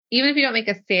even if you don't make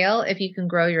a sale, if you can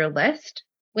grow your list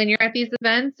when you're at these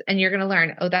events, and you're going to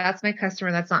learn, oh, that's my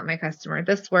customer. That's not my customer.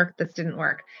 This worked. This didn't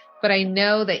work. But I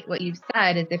know that what you've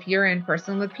said is if you're in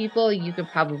person with people, you could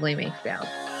probably make sales.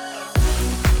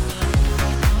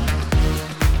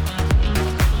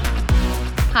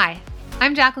 Hi,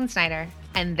 I'm Jacqueline Snyder,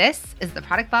 and this is the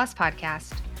Product Boss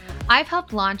Podcast. I've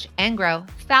helped launch and grow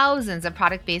thousands of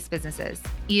product-based businesses,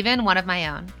 even one of my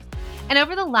own. And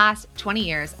over the last 20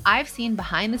 years, I've seen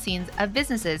behind the scenes of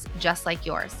businesses just like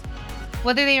yours.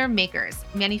 Whether they are makers,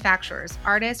 manufacturers,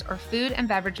 artists, or food and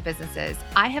beverage businesses,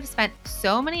 I have spent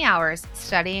so many hours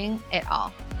studying it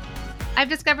all. I've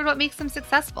discovered what makes them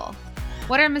successful.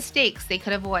 What are mistakes they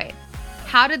could avoid?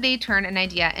 How did they turn an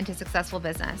idea into successful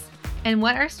business? And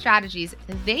what are strategies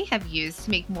they have used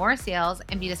to make more sales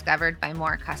and be discovered by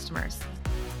more customers?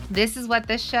 This is what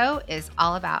this show is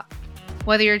all about.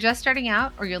 Whether you're just starting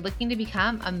out or you're looking to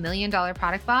become $1 million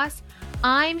product boss,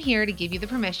 I'm here to give you the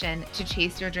permission to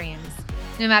chase your dreams,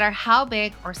 no matter how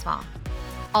big or small.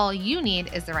 All you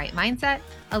need is the right mindset,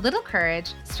 a little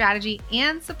courage, strategy,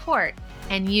 and support,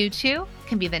 and you too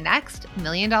can be the next $1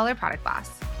 million product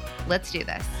boss. Let's do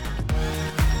this.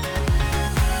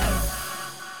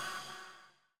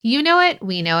 You know it,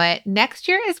 we know it. Next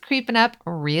year is creeping up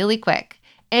really quick.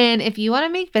 And if you want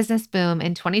to make business boom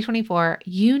in 2024,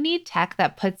 you need tech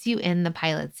that puts you in the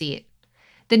pilot seat.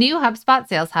 The new HubSpot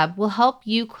Sales Hub will help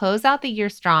you close out the year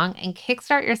strong and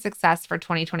kickstart your success for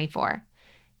 2024.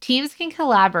 Teams can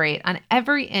collaborate on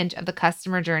every inch of the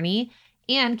customer journey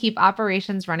and keep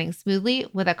operations running smoothly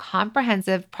with a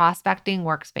comprehensive prospecting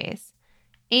workspace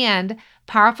and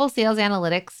powerful sales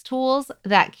analytics tools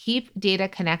that keep data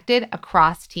connected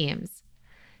across teams.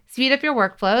 Speed up your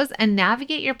workflows and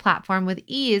navigate your platform with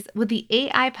ease with the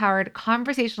AI-powered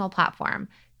conversational platform,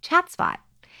 ChatSpot.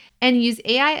 And use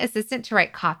AI Assistant to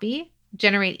write copy,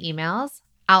 generate emails,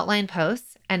 outline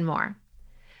posts, and more.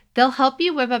 They'll help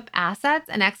you whip up assets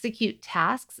and execute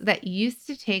tasks that used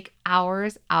to take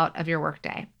hours out of your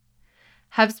workday.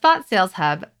 HubSpot Sales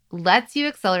Hub lets you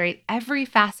accelerate every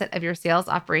facet of your sales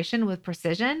operation with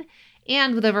precision,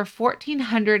 and with over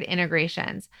 1,400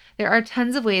 integrations, there are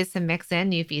tons of ways to mix in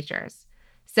new features.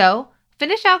 So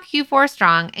finish out Q4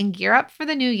 strong and gear up for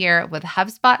the new year with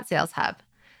HubSpot Sales Hub.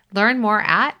 Learn more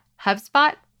at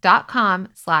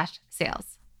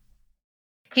HubSpot.com/sales.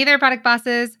 Hey there, product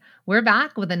bosses. We're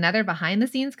back with another behind the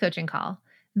scenes coaching call.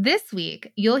 This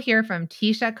week, you'll hear from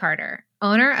Tisha Carter,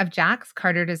 owner of Jax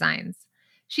Carter Designs.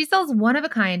 She sells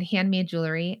one-of-a-kind handmade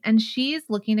jewelry, and she's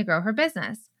looking to grow her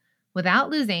business without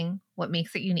losing what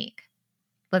makes it unique.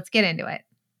 Let's get into it.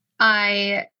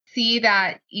 I see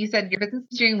that you said your business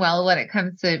is doing well when it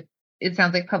comes to, it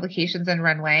sounds like, publications and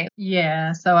runway.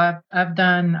 Yeah, so I've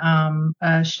done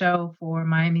a show for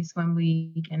Miami Swim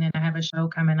Week, and then I have a show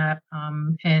coming up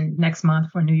in next month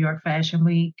for New York Fashion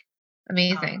Week.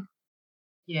 Amazing.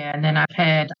 Yeah, and then I've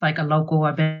been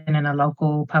in a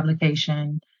local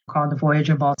publication called The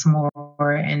Voyager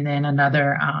Baltimore, and then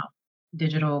another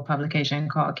digital publication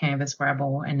called Canvas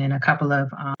Rebel, and then a couple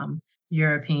of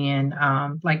European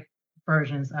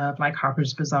versions of like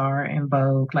Harper's Bazaar and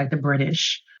Vogue, like the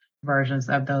British versions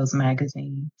of those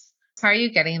magazines. How are you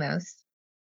getting those?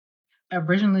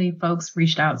 Originally, folks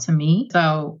reached out to me,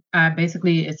 so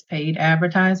basically it's paid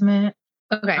advertisement.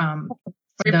 Okay.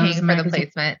 You're paying for the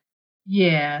placement.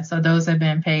 Yeah, so those have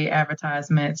been paid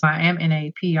advertisements. I am in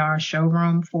a PR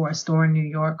showroom for a store in New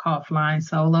York called Flying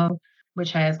Solo,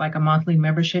 which has like a monthly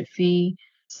membership fee.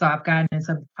 So I've gotten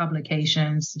into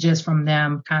publications just from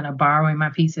them, kind of borrowing my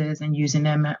pieces and using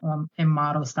them in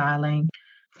model styling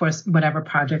for whatever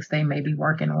projects they may be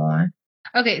working on.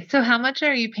 Okay, so how much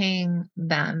are you paying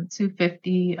them?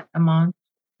 $250 a month.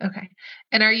 Okay.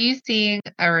 And are you seeing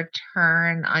a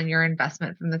return on your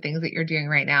investment from the things that you're doing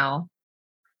right now?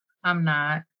 I'm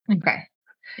not. Okay.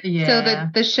 Yeah. So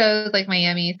the shows like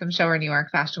Miami, some show or New York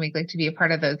Fashion Week, like to be a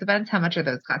part of those events, how much are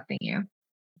those costing you?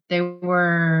 They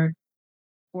were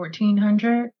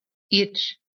 $1,400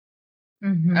 each.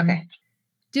 Mm-hmm. Okay.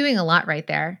 Doing a lot right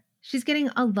there. She's getting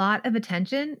a lot of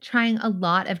attention, trying a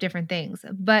lot of different things,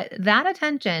 but that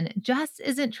attention just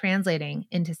isn't translating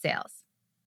into sales.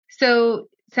 So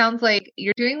sounds like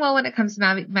you're doing well when it comes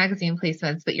to magazine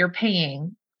placements, but you're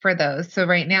paying for those. So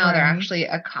right now they're actually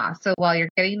a cost. So while you're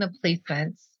getting the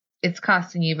placements, it's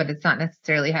costing you, but it's not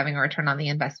necessarily having a return on the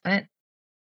investment.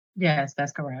 Yes,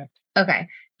 that's correct. Okay.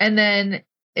 And then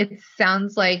it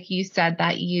sounds like you said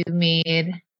that you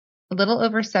made a little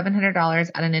over $700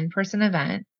 at an in-person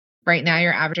event. Right now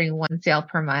you're averaging one sale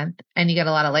per month and you get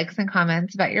a lot of likes and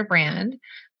comments about your brand.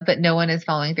 but no one is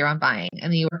following through on buying.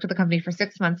 And you worked with the company for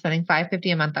 6 months, spending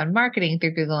 $550 a month on marketing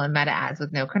through Google and Meta ads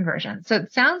with no conversion. So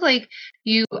it sounds like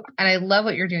you, and I love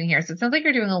what you're doing here. So it sounds like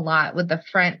you're doing a lot with the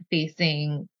front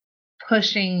facing,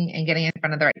 pushing and getting in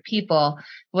front of the right people.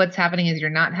 What's happening is you're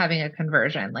not having a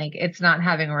conversion. Like it's not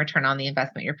having a return on the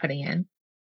investment you're putting in.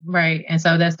 Right. And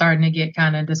so that's starting to get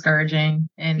kind of discouraging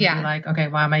and be like, okay,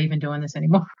 why am I even doing this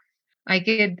anymore? I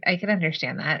could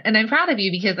understand that. And I'm proud of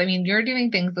you because I mean, you're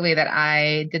doing things the way that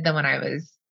I did them when I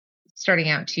was starting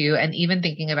out too. And even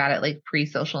thinking about it like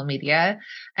pre-social media.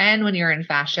 And when you're in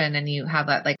fashion and you have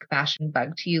that like fashion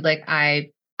bug to you, like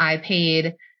I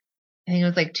paid, I think it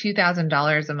was like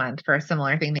 $2,000 a month for a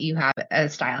similar thing that you have at a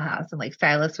style house. And like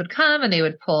stylists would come and they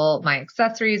would pull my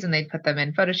accessories and they'd put them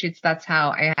in photo shoots. That's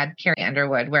how I had Carrie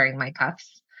Underwood wearing my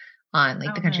cuffs on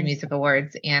like the Country Music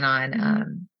Awards and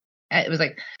on, it was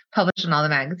like published in all the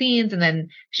magazines. And then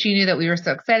she knew that we were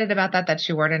so excited about that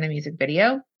she wore it in a music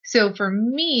video. So for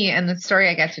me and the story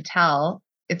I get to tell,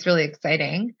 it's really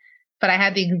exciting, but I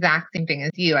had the exact same thing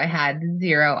as you. I had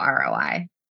 0 ROI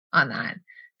on that.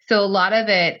 So a lot of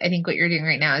it, I think what you're doing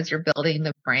right now is you're building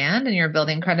the brand and you're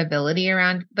building credibility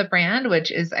around the brand,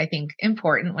 which is, I think,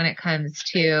 important when it comes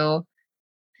to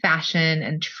fashion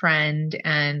and trend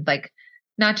and like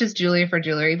not just jewelry for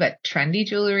jewelry, but trendy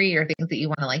jewelry or things that you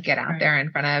want to like get out there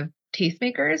in front of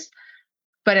tastemakers.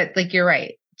 But it's like, you're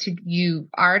right. You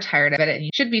are tired of it and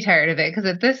you should be tired of it because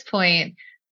at this point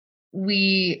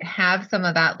we have some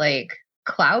of that like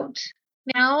clout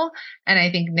now. And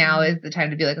I think now is the time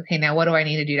to be like, okay, now what do I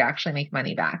need to do to actually make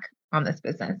money back on this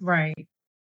business? Right.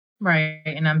 Right.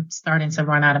 And I'm starting to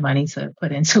run out of money to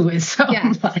put into it. So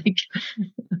yes. like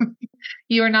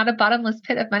you are not a bottomless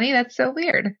pit of money. That's so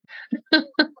weird.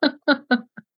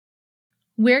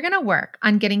 We're going to work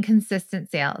on getting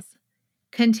consistent sales,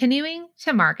 continuing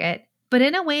to market, but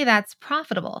in a way that's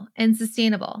profitable and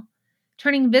sustainable,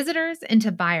 turning visitors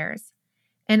into buyers,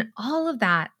 and all of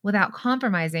that without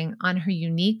compromising on her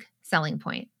unique selling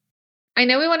point. I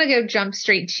know we want to go jump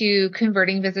straight to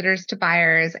converting visitors to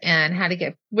buyers and how to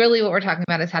get, really what we're talking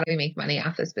about is how do we make money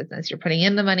off this business? You're putting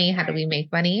in the money. How do we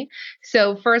make money?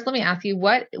 So first, let me ask you,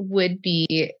 what would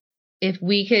be, if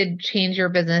we could change your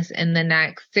business in the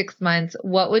next 6 months,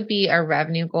 what would be a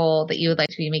revenue goal that you would like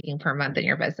to be making per month in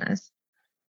your business?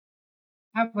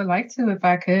 I would like to, if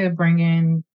I could bring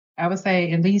in, I would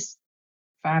say at least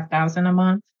 5,000 a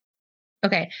month.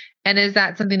 Okay. And is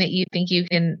that something that you think you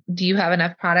can, do you have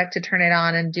enough product to turn it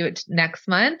on and do it next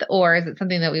month? Or is it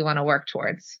something that we want to work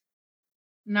towards?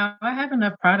 No, I have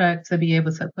enough product to be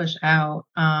able to push out.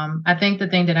 I think the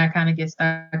thing that I kind of get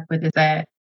stuck with is that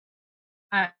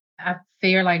I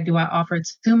fear like, do I offer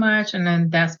too much? And then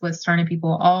that's what's turning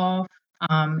people off.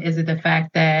 Is it the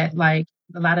fact that like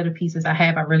a lot of the pieces I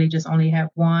have, I really just only have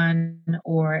one,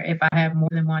 or if I have more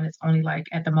than one, it's only like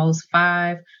at the most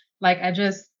 5. Like I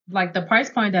just, like the price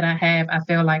point that I have, I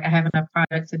feel like I have enough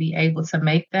product to be able to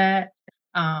make that.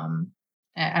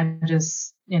 I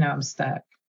just, I'm stuck.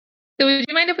 So would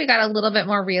you mind if we got a little bit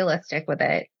more realistic with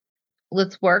it?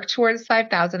 Let's work towards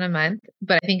 5,000 a month,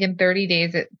 but I think in 30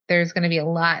 days, there's going to be a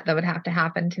lot that would have to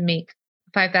happen to make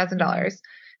 $5,000.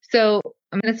 So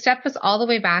I'm going to step us all the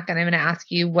way back and I'm going to ask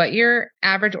you what your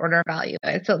average order value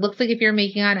is. So it looks like if you're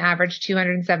making on average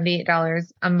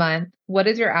 $278 a month, what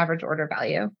is your average order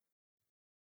value?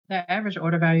 The average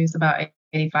order value is about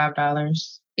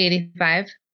 $85. 85?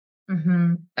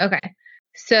 Mm-hmm. Okay.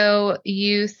 So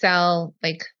you sell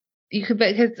like, you could,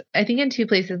 because I think in 2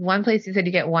 places, one place you said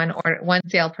you get one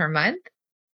sale per month.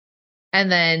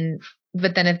 And then,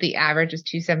 but then if the average is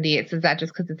 278, so is that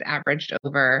just because it's averaged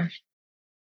over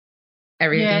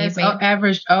everything you've made?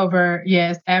 It's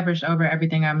averaged over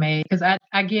everything I made. Because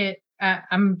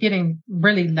I'm getting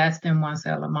really less than one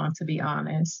sale a month, to be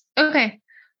honest. Okay.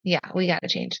 Yeah, we got to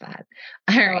change that.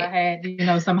 All right. I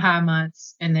had, some high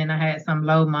months and then I had some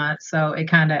low months. So it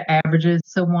kind of averages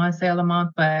to one sale a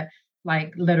month, but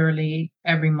like literally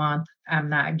every month I'm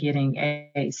not getting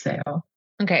a sale.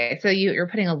 Okay. So you're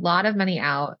putting a lot of money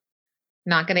out,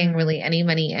 not getting really any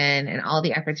money in, and all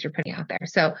the efforts you're putting out there.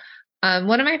 So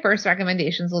one of my first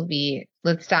recommendations will be,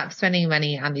 let's stop spending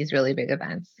money on these really big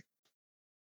events.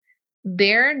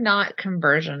 They're not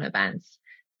conversion events.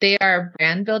 They are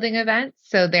brand building events.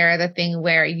 So they're the thing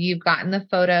where you've gotten the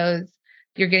photos,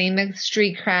 you're getting the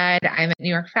street cred. I'm at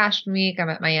New York Fashion Week. I'm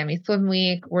at Miami Swim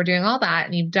Week. We're doing all that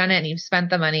and you've done it and you've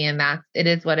spent the money and it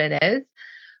is what it is.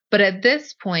 But at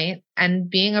this point, and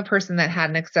being a person that had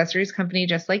an accessories company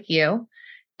just like you,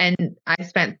 and I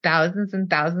spent thousands and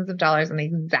thousands of dollars on the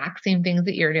exact same things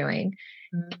that you're doing.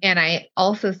 And I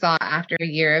also saw after a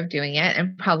year of doing it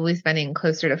and probably spending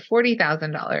closer to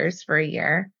 $40,000 for a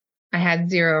year, I had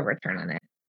zero return on it.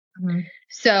 Mhm.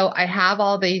 So I have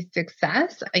all the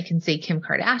success. I can say Kim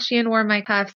Kardashian wore my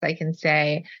cuffs. I can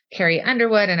say Carrie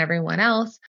Underwood and everyone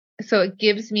else. So it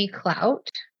gives me clout,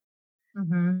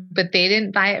 Mhm. but they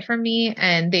didn't buy it from me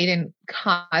and they didn't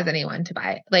cause anyone to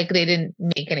buy it. Like they didn't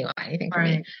make anyone buy anything from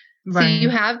me. Right. So you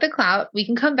Right. have the clout. We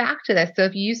can come back to this. So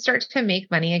if you start to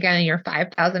make money again and your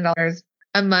 $5,000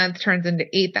 a month turns into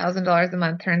 $8,000 a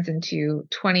month, turns into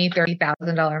 $20,000,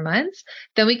 $30,000 months,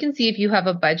 then we can see if you have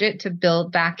a budget to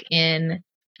build back in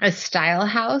a style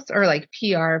house or like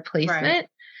PR placement. Right.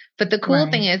 But the cool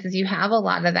Right. thing is you have a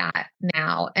lot of that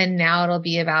now, and now it'll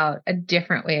be about a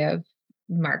different way of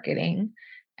marketing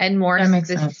and more That makes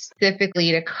sense.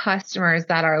 specifically to customers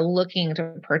that are looking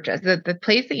to purchase. The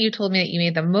place that you told me that you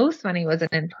made the most money was an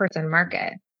in-person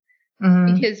market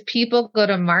Mhm. because people go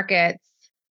to markets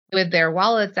with their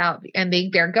wallets out and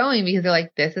they're going because they're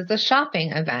like, this is a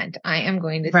shopping event. I am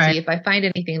going to Right. see if I find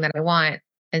anything that I want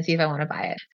and see if I want to buy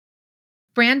it.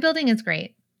 Brand building is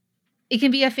great. It can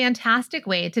be a fantastic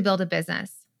way to build a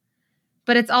business,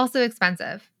 but it's also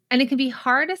expensive and it can be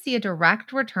hard to see a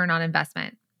direct return on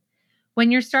investment. When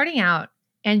you're starting out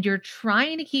and you're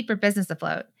trying to keep your business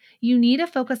afloat, you need to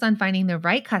focus on finding the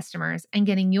right customers and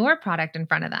getting your product in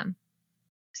front of them.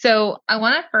 So I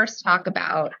want to first talk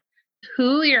about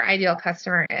who your ideal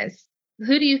customer is.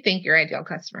 Who do you think your ideal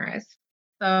customer is?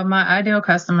 So my ideal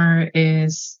customer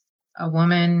is a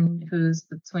woman who's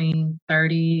between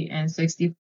 30 and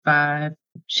 65.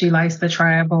 She likes to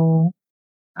travel.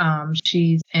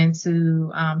 She's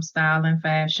into style and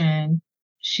fashion.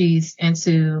 She's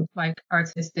into like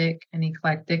artistic and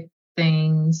eclectic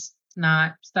things,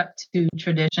 not stuck to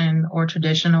tradition or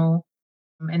traditional.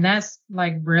 And that's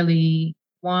like really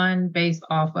one based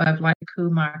off of like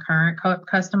who my current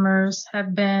customers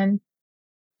have been,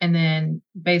 and then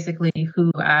basically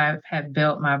who I have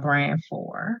built my brand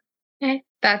for. Okay,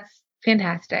 that's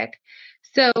fantastic.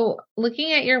 So,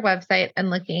 looking at your website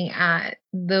and looking at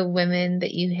the women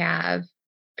that you have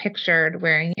pictured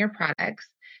wearing your products,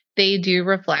 they do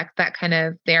reflect that kind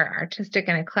of they're artistic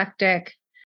and eclectic.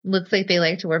 Looks like they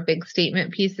like to wear big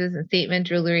statement pieces and statement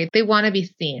jewelry. They want to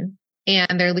be seen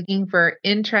and they're looking for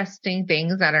interesting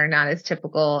things that are not as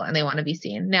typical and they want to be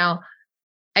seen. Now,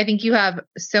 I think you have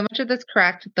so much of this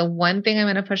correct. The one thing I'm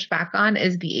going to push back on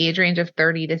is the age range of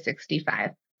 30 to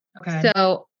 65. Okay.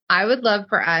 So I would love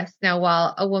for us now,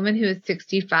 while a woman who is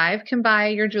 65 can buy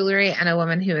your jewelry and a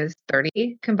woman who is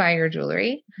 30 can buy your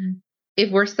jewelry,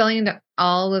 if we're selling to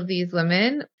all of these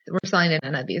women, we're selling to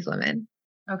none of these women.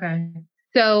 Okay.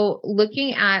 So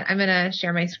looking at, I'm going to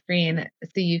share my screen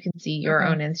so you can see your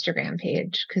own Instagram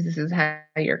page because this is how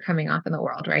you're coming off in the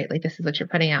world, right? Like this is what you're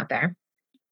putting out there.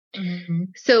 Mm-hmm.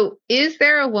 So is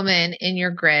there a woman in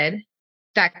your grid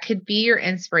that could be your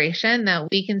inspiration that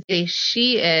we can say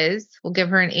she is, we'll give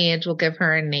her an age, we'll give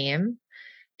her a name,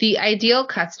 the ideal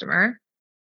customer,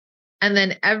 and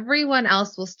then everyone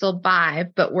else will still buy,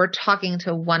 but we're talking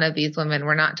to one of these women.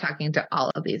 We're not talking to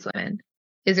all of these women.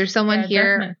 Is there someone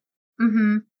here?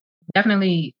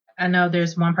 Definitely. I know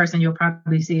there's one person you'll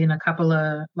probably see in a couple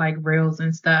of like reels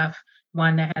and stuff.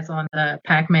 One that has on the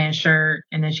Pac-Man shirt,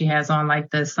 and then she has on like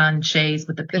the sun shades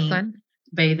with the pink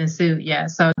bathing suit. Yeah.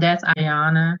 So that's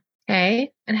Ayana.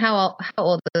 Okay. And how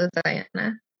old is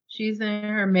Ayana? She's in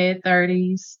her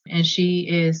mid-30s, and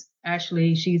she's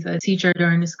a teacher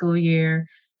during the school year.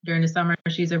 During the summer,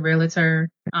 she's a realtor.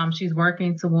 She's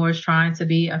working towards trying to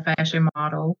be a fashion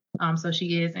model. So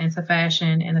she is into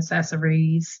fashion and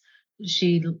accessories.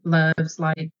 She loves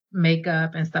like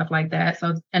makeup and stuff like that.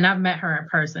 So, and I've met her in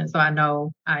person, so I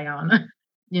know Ayana,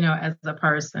 as a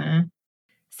person.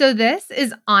 So this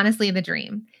is honestly the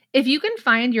dream. If you can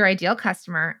find your ideal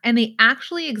customer and they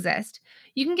actually exist,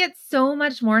 you can get so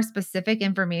much more specific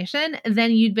information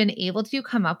than you'd been able to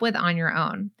come up with on your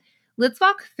own. Let's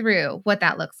walk through what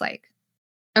that looks like.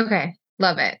 Okay,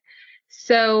 love it.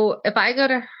 So if I go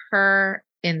to her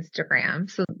Instagram,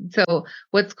 so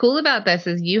what's cool about this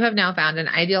is you have now found an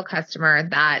ideal customer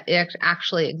that it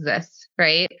actually exists,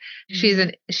 right? Mm-hmm.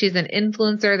 She's an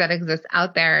influencer that exists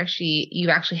out there. You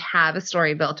actually have a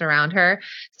story built around her.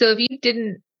 So if you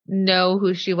didn't know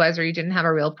who she was or you didn't have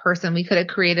a real person, we could have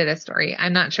created a story.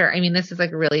 I'm not sure. I mean, this is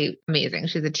like really amazing.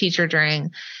 She's a teacher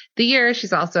during the year.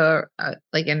 She's also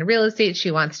like in real estate.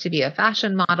 She wants to be a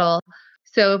fashion model.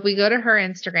 So if we go to her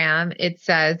Instagram, it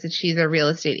says that she's a real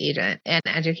estate agent and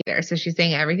educator. So she's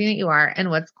saying everything that you are. And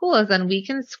what's cool is then we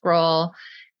can scroll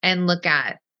and look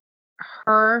at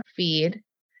her feed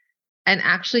and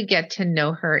actually get to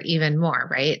know her even more,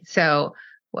 right? So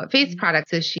what face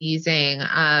products is she using?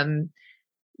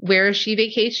 where is she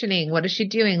vacationing? What is she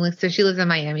doing? Like, so she lives in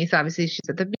Miami. So obviously she's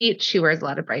at the beach. She wears a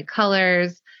lot of bright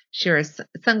colors. She wears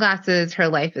sunglasses. Her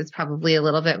life is probably a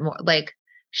little bit more like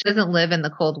she doesn't live in the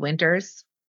cold winters,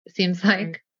 it seems like.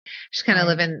 Right. She's kind of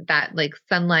living that like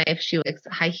sun life. She likes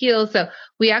high heels. So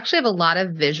we actually have a lot of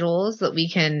visuals that we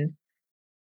can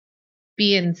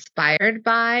be inspired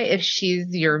by if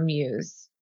she's your muse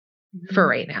for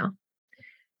right now.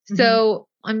 So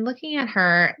I'm looking at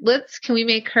her. Can we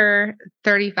make her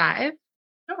 35?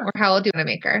 Sure. Or how old do you want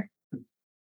to make her?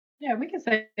 Yeah, we can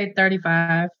say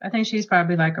 35. I think she's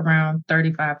probably like around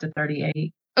 35 to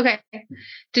 38. Okay.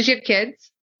 Does she have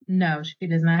kids? No, she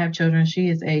does not have children. She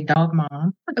is a dog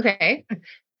mom. Okay.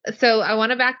 So I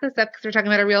want to back this up because we're talking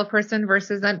about a real person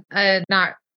versus a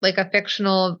not like a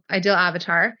fictional ideal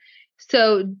avatar.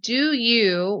 So do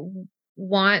you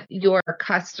want your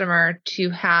customer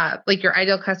to have, like your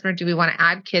ideal customer, do we want to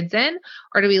add kids in,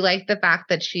 or do we like the fact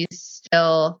that she's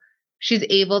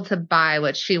able to buy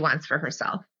what she wants for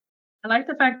herself? I like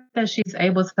the fact that she's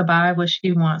able to buy what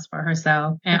she wants for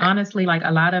herself. And honestly, like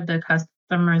a lot of the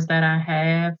customers that I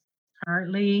have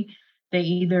currently, they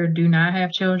either do not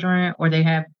have children or they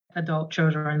have adult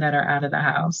children that are out of the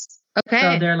house. Okay.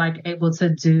 So they're like able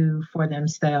to do for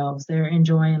themselves. They're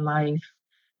enjoying life.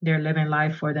 They're living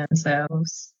life for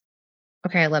themselves.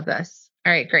 Okay. I love this.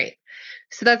 All right, great.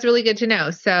 So that's really good to know.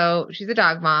 So she's a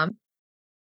dog mom.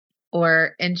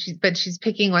 But she's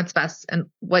picking what's best and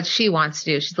what she wants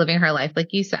to do. She's living her life,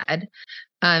 like you said,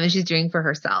 and she's doing for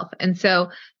herself. And so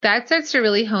that starts to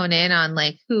really hone in on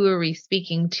like, who are we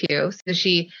speaking to? So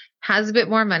she has a bit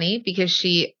more money because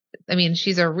she's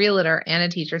a realtor and a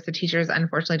teacher. So teachers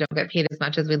unfortunately don't get paid as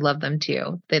much as we'd love them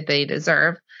to, that they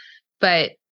deserve,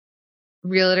 but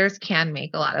realtors can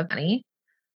make a lot of money,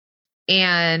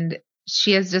 and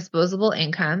she has disposable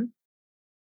income,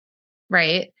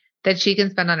 right? That she can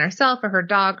spend on herself or her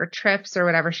dog or trips or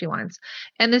whatever she wants.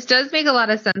 And this does make a lot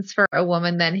of sense for a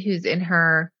woman then who's in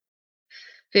her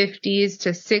 50s to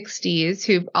 60s,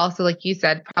 who also, like you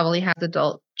said, probably has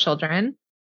adult children.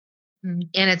 And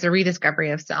it's a rediscovery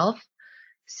of self.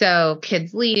 So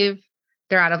kids leave,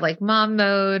 they're out of like mom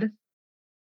mode,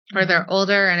 or they're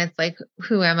older and it's like,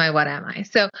 who am I? What am I?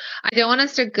 So I don't want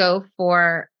us to go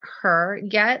for her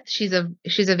yet. She's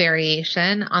a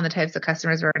variation on the types of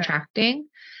customers we're attracting.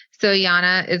 So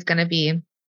Yana is going to be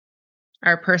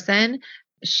our person.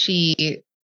 She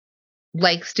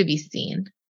likes to be seen.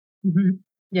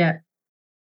 Yeah.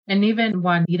 And even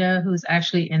Juanita, who's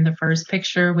actually in the first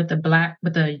picture with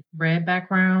the red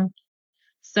background,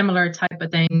 similar type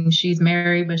of thing. She's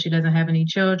married, but she doesn't have any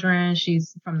children.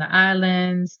 She's from the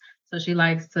islands, so she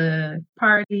likes to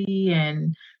party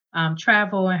and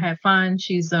travel and have fun.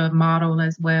 She's a model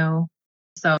as well.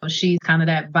 So she's kind of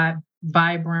that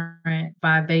vibrant,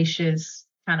 vivacious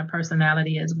kind of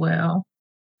personality as well.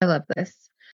 I love this.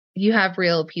 You have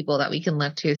real people that we can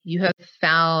look to. You have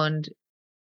found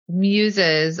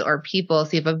muses or people,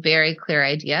 so you have a very clear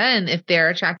idea. And if they're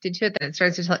attracted to it, then it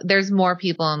starts to there's more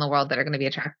people in the world that are going to be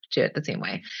attracted to it the same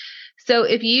way. So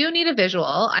if you need a visual,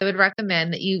 I would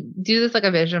recommend that you do this like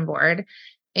a vision board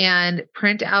and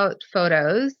print out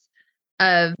photos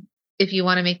of, if you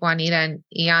want to make Juanita and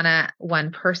Iana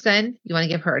one person, you want to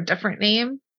give her a different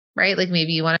name, right? Like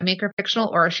maybe you want to make her fictional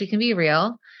or she can be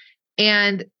real.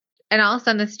 And I'll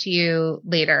send this to you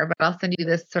later, but I'll send you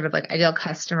this sort of like ideal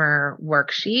customer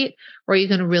worksheet where you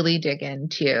can really dig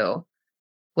into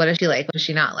what does she like, what does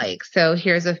she not like. So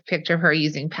here's a picture of her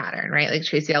using Pattern, right? Like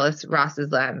Tracy Ellis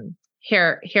Ross's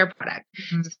hair product.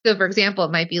 So for example,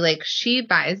 it might be like, she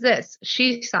buys this.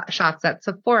 She shops at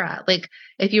Sephora. Like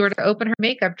if you were to open her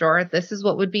makeup drawer, this is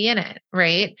what would be in it,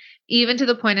 right? Even to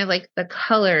the point of like the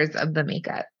colors of the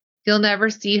makeup. You'll never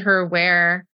see her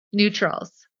wear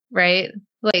neutrals, right?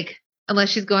 Like, unless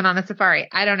she's going on a safari.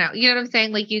 I don't know. You know what I'm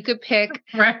saying? Like you could pick,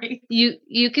 right?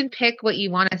 You can pick what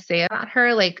you want to say about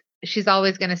her. Like she's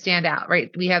always going to stand out, right?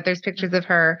 There's pictures of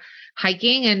her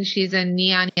hiking and she's in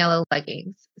neon yellow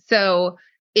leggings. So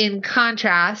in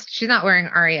contrast, she's not wearing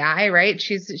REI, right?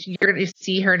 You're going to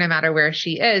see her no matter where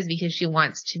she is because she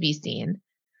wants to be seen.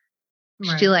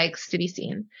 Right. She likes to be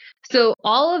seen. So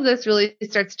all of this really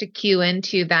starts to cue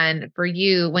into then for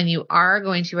you when you are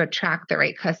going to attract the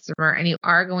right customer and you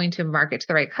are going to market to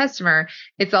the right customer,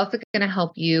 it's also going to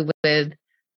help you with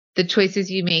the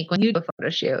choices you make when you do a photo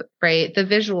shoot, right? The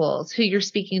visuals, who you're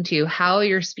speaking to, how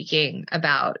you're speaking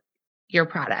about your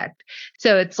product.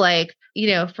 So it's like,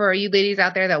 for you ladies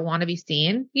out there that want to be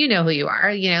seen, you know who you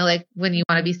are, like when you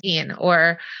want to be seen,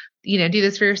 or do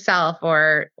this for yourself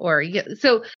or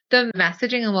so the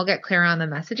messaging, and we'll get clear on the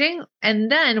messaging.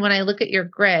 And then when I look at your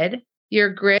grid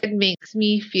makes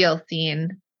me feel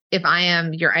seen if I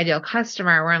am your ideal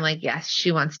customer, where I'm like, yes,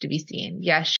 she wants to be seen.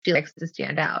 Yes, she likes to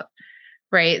stand out.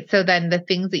 Right. So then the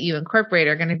things that you incorporate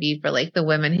are going to be for like the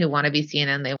women who want to be seen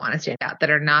and they want to stand out, that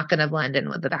are not going to blend in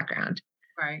with the background.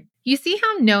 Right. You see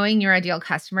how knowing your ideal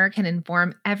customer can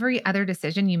inform every other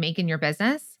decision you make in your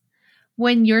business?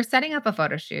 When you're setting up a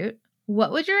photo shoot,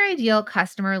 what would your ideal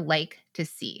customer like to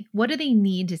see? What do they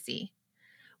need to see?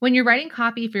 When you're writing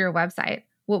copy for your website,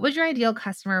 what would your ideal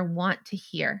customer want to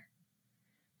hear?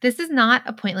 This is not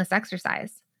a pointless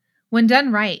exercise. When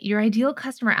done right, your ideal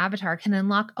customer avatar can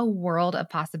unlock a world of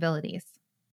possibilities.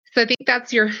 So I think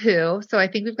that's your who. So I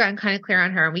think we've gotten kind of clear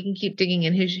on her, and we can keep digging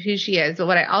in who she is. But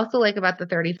what I also like about the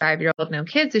 35-year-old no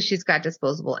kids is she's got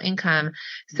disposable income.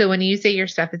 So when you say your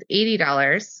stuff is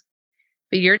 $80,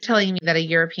 but you're telling me that a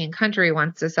European country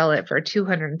wants to sell it for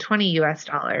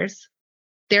 $220,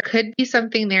 there could be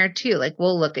something there too. Like,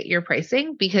 we'll look at your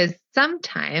pricing, because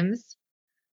sometimes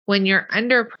when you're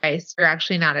underpriced, you're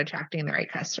actually not attracting the right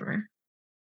customer.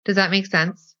 Does that make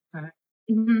sense?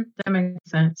 Mm-hmm. That makes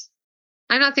sense.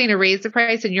 I'm not saying to raise the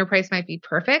price, and your price might be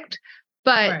perfect,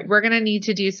 but we're going to need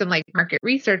to do some like market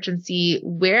research and see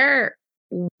where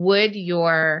would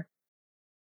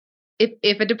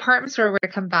if a department store were to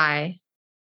come by,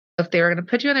 if they were going to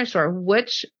put you in their store,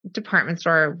 which department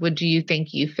store would you think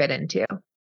you fit into?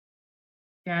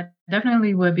 Yeah,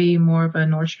 definitely would be more of a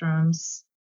Nordstrom's.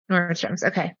 Nordstrom's.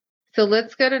 Okay. So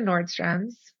let's go to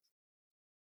Nordstrom's.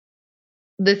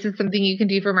 This is something you can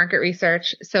do for market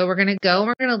research. So we're going to go and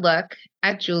we're going to look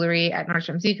at jewelry at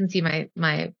Nordstrom. So you can see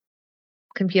my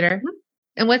computer. Mm-hmm.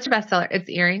 And what's your bestseller? It's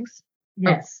earrings?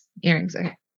 Yes. Oh, earrings.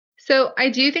 Okay. So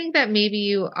I do think that maybe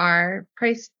you are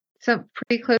priced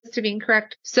pretty close to being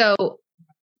correct. So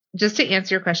just to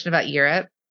answer your question about Europe,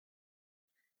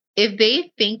 if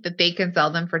they think that they can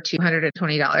sell them for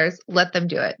 $220, let them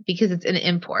do it, because it's an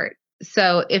import.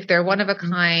 So if they're one of a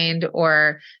kind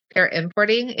or they're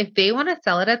importing, if they want to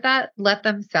sell it at that, let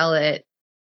them sell it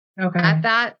at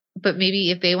that. But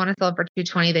maybe if they want to sell it for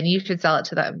 $220, then you should sell it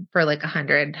to them for like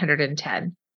 $100,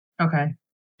 $110. Okay.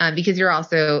 Because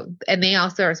they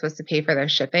also are supposed to pay for their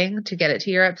shipping to get it to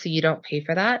Europe. So you don't pay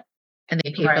for that. And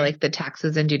they pay for like the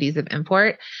taxes and duties of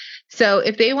import. So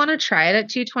if they want to try it at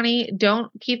 $220,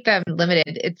 don't keep them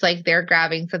limited. It's like they're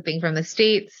grabbing something from the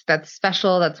States that's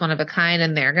special, that's one of a kind,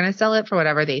 and they're going to sell it for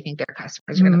whatever they think their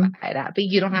customers are going to buy it at. But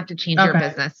you don't have to change your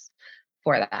business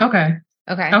for that. Okay.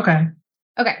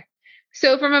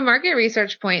 So from a market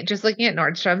research point, just looking at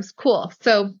Nordstrom's, cool.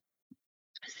 So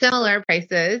similar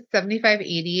prices, $75,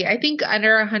 $80, I think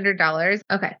under $100.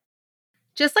 Okay.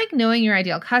 Just like knowing your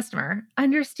ideal customer,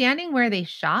 understanding where they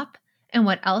shop and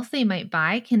what else they might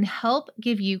buy can help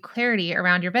give you clarity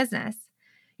around your business.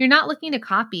 You're not looking to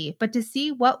copy, but to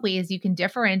see what ways you can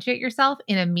differentiate yourself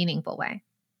in a meaningful way.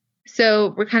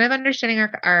 So we're kind of understanding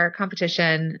our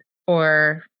competition,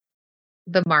 or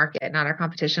the market, not our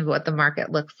competition, but what the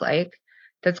market looks like.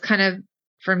 That's kind of,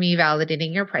 for me,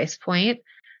 validating your price point.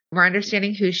 We're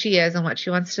understanding who she is and what she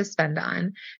wants to spend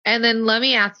on. And then let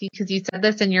me ask you, because you said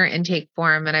this in your intake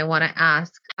form, and I want to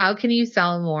ask, how can you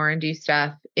sell more and do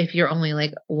stuff if you're only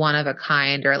like one of a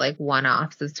kind or like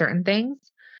one-offs of certain things?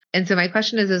 And so my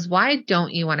question is why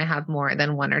don't you want to have more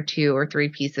than one or two or three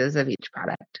pieces of each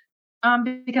product?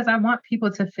 Because I want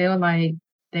people to feel like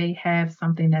they have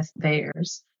something that's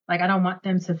theirs. Like, I don't want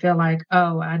them to feel like,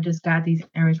 oh, I just got these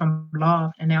earrings from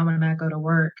Loft, and now when I go to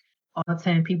work, all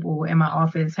 10 people in my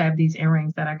office have these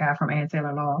earrings that I got from Ann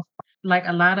Taylor Loft. Like,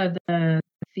 a lot of the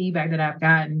feedback that I've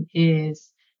gotten is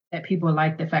that people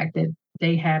like the fact that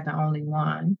they have the only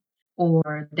one,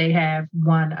 or they have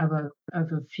one of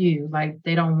a few. Like,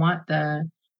 they don't want the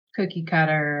cookie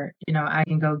cutter, I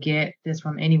can go get this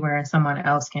from anywhere and someone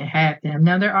else can have them.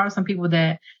 Now, there are some people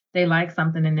that they like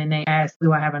something and then they ask,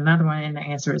 do I have another one? And the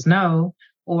answer is no.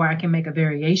 Or I can make a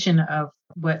variation of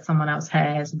what someone else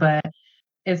has. But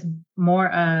it's more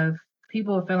of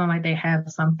people feeling like they have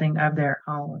something of their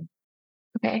own.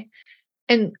 Okay.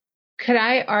 And could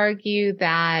I argue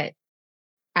that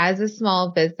as a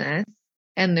small business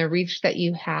and the reach that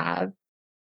you have,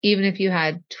 even if you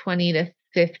had 20 to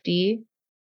 50,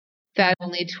 that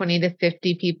only 20 to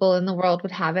 50 people in the world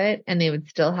would have it and they would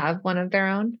still have one of their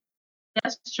own?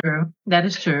 That's true. That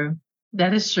is true.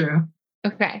 That is true.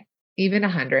 Okay. Even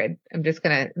 100. I'm just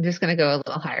gonna go a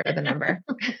little higher with the number.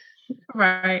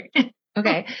 Right.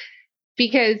 Okay.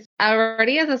 Because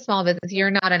already as a small business, you're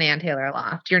not an Ann Taylor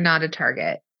Loft. You're not a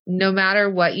Target. No matter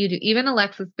what you do, even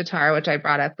Alexis Bitar, which I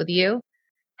brought up with you,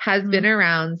 has been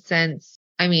around since,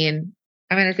 I'm going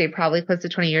to say probably close to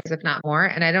 20 years, if not more.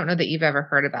 And I don't know that you've ever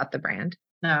heard about the brand.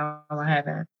 No, I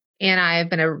haven't. And I've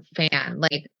been a fan.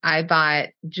 Like I bought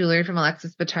jewelry from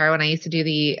Alexis Bitar when I used to do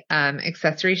the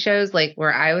accessory shows, like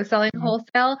where I was selling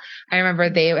wholesale. I remember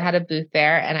they had a booth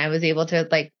there and I was able to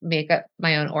like make up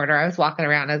my own order. I was walking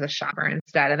around as a shopper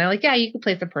instead. And they're like, yeah, you can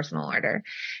place a personal order.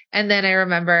 And then I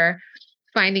remember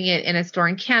finding it in a store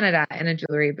in Canada in a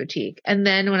jewelry boutique. And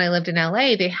then when I lived in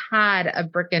LA, they had a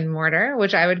brick and mortar,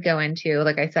 which I would go into.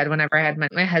 Like I said, whenever I had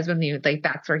my husband knew like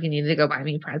that's where he needed to go buy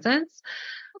me presents.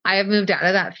 I have moved out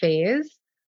of that phase,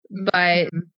 but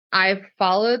I've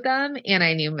followed them and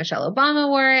I knew Michelle Obama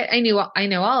wore it. I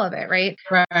know all of it. Right.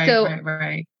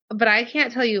 Right. But I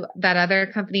can't tell you that other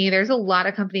company. There's a lot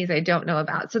of companies I don't know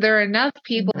about. So there are enough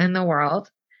people in the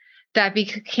world that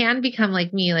can become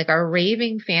like me, like a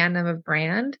raving fan of a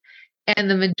brand. And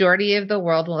the majority of the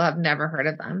world will have never heard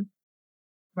of them.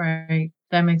 Right.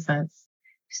 That makes sense.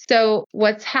 So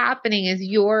what's happening is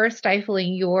you're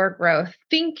stifling your growth,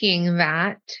 thinking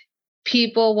that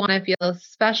people want to feel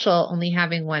special only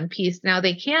having one piece. Now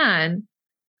they can,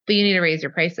 but you need to raise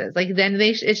your prices. Like then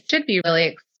it should be really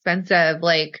expensive.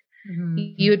 Like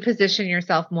you would position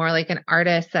yourself more like an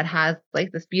artist that has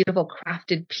like this beautiful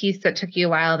crafted piece that took you a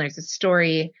while and there's a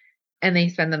story and they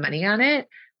spend the money on it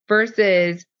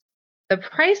versus the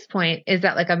price point is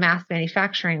at like a mass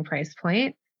manufacturing price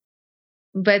point.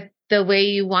 But the way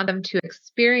you want them to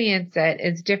experience it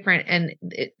is different and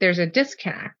there's a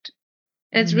disconnect.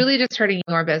 And it's really just hurting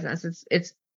your business.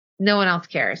 It's no one else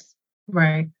cares.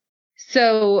 Right.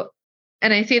 So,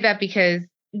 and I say that because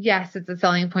yes, it's a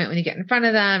selling point when you get in front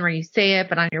of them or you say it,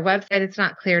 but on your website, it's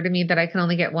not clear to me that I can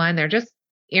only get one. They're just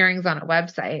earrings on a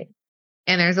website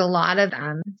and there's a lot of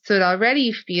them. So it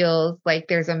already feels like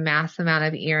there's a mass amount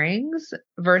of earrings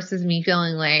versus me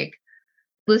feeling like,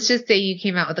 let's just say you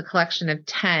came out with a collection of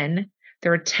 10,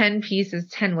 there were 10 pieces,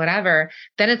 10 whatever.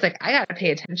 Then it's like, I got to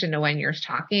pay attention to when you're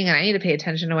talking and I need to pay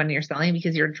attention to when you're selling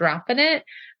because you're dropping it.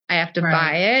 I have to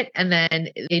buy it and then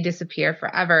they disappear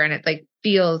forever. And it like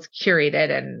feels curated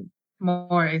and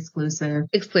more exclusive.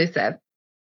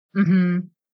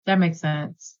 That makes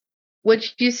sense.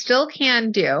 Which you still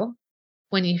can do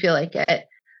when you feel like it.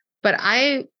 But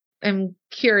I am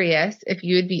curious if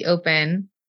you would be open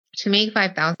to make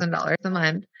 $5,000 a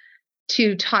month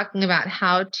to talking about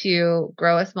how to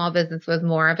grow a small business with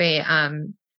more of a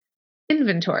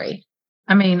inventory.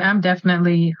 I mean, I'm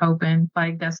definitely hoping.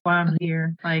 Like that's why I'm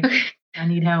here. Like I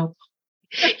need help.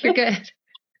 You're good.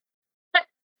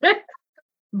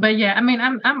 But yeah, I mean,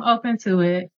 I'm open to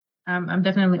it. I'm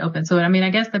definitely open to it. I mean,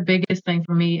 I guess the biggest thing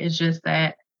for me is just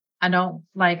that I don't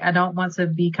want to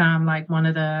become like one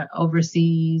of the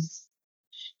overseas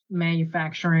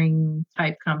manufacturing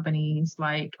type companies.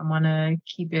 Like I want to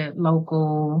keep it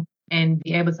local and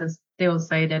be able to still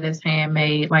say that it's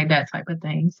handmade, like that type of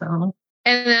thing. So,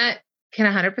 and that can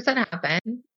 100%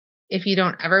 happen. If you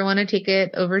don't ever want to take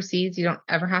it overseas, you don't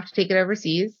ever have to take it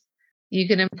overseas. You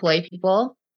can employ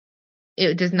people.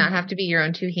 It does not have to be your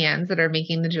own two hands that are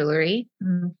making the jewelry.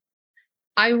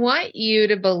 I want you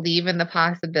to believe in the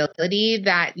possibility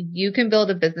that you can build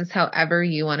a business however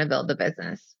you want to build the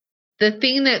business. The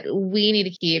thing that we need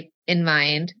to keep in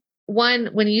mind, one,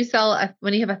 when you have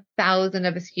 1,000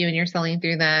 of a SKU and you're selling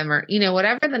through them or,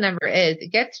 whatever the number is,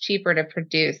 it gets cheaper to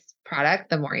produce product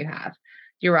the more you have.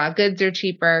 Your raw goods are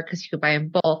cheaper because you could buy in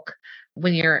bulk.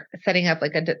 When you're setting up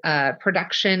like a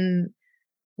production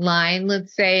line,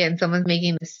 let's say, and someone's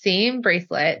making the same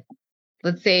bracelet,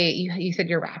 let's say you said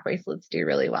your wrap bracelets do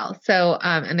really well. So,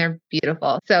 and they're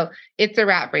beautiful. So it's a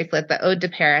wrap bracelet, the Ode to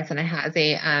Paris, and it has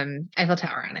a Eiffel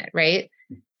Tower on it, right?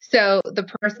 So the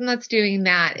person that's doing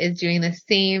that is doing the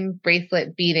same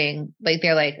bracelet beading. Like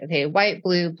they're like, okay, white,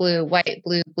 blue, blue, white,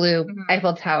 blue, blue,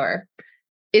 Eiffel Tower.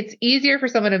 It's easier for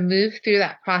someone to move through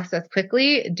that process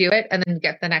quickly, do it, and then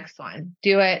get the next one.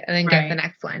 Do it, and then get the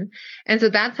next one. And so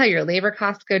that's how your labor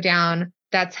costs go down.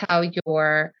 That's how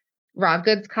your raw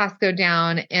goods costs go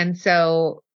down. And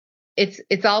so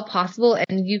it's all possible.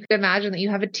 And you could imagine that you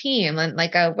have a team and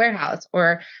like a warehouse,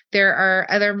 or there are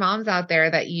other moms out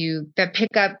there that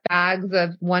pick up bags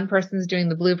of one person's doing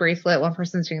the blue bracelet, one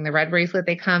person's doing the red bracelet.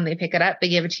 They come, they pick it up, they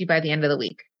give it to you by the end of the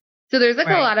week. So there's like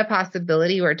a lot of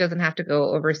possibility where it doesn't have to go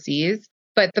overseas.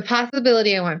 But the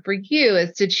possibility I want for you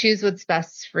is to choose what's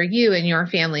best for you and your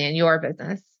family and your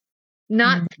business.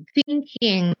 Not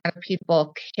thinking that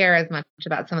people care as much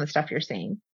about some of the stuff you're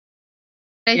saying.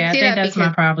 I think that's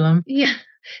my problem. Yeah.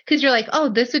 Because you're like, oh,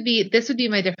 this would be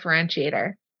my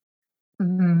differentiator.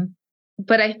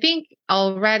 But I think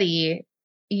already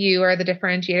you are the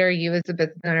differentiator, you as a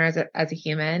business owner, as a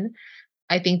human.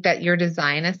 I think that your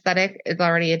design aesthetic is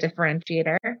already a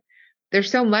differentiator.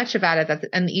 There's so much about it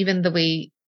and even the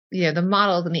way, the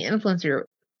models and the influencer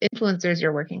influencers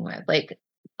you're working with. Like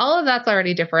all of that's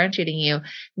already differentiating you.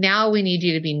 Now we need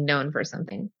you to be known for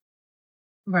something.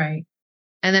 Right.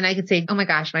 And then I could say, oh my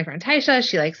gosh, my friend Taisha,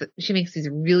 she makes these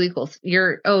really cool,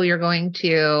 you're going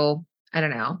to, I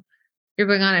don't know, you're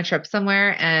going on a trip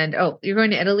somewhere and, you're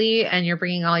going to Italy and you're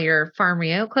bringing all your Farm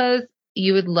Rio clothes.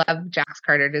 You would love Jax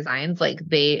Carter designs. Like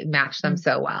they match them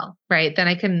so well, right?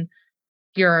 Then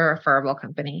you're a referable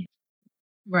company.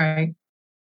 Right.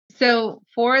 So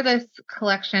for this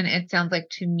collection, it sounds like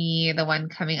to me, the one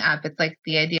coming up, it's like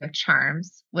the idea of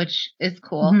charms, which is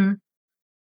cool,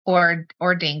 or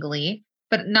dangly,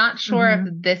 but not sure if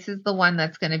this is the one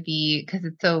that's going to be, because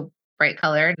it's so bright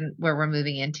colored and where we're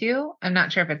moving into. I'm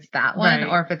not sure if it's that one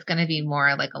or if it's going to be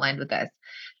more like aligned with this.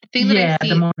 The thing that I see,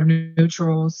 the more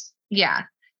neutrals. Yeah.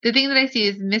 The thing that I see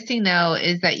is missing though,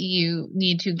 is that you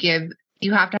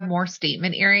have to have more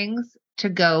statement earrings to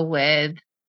go with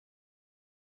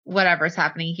whatever's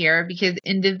happening here, because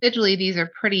individually these are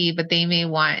pretty, but they may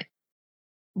want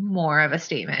more of a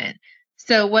statement.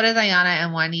 So what does Ayana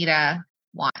and Juanita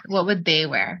want? What would they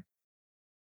wear?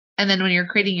 And then when you're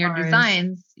creating your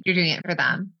designs, you're doing it for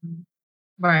them.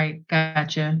 Right.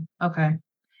 Gotcha. Okay.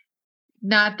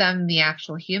 Not them, the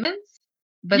actual humans,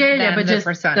 but but the just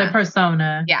persona. The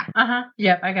persona. Yeah.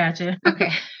 Yep. I gotcha. Okay.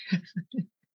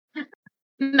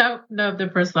 No, the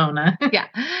persona. Yeah.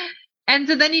 And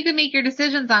so then you can make your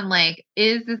decisions on like,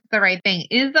 is this the right thing?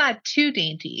 Is that too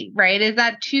dainty, right? Is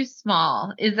that too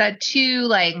small? Is that too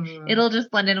like, it'll just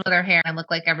blend in with her hair and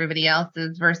look like everybody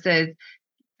else's versus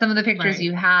some of the pictures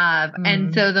you have.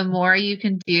 And so the more you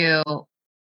can do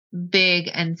big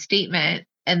and statement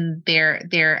and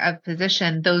they're of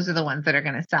position, those are the ones that are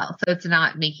going to sell. So it's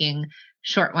not making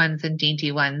short ones and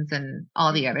dainty ones and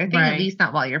all the other things, at least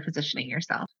not while you're positioning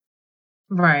yourself.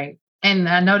 Right. And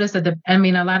I noticed that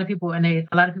a lot of people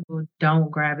don't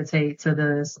gravitate to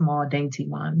the small dainty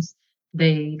ones.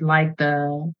 They like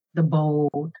the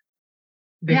bold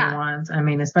bigger ones. I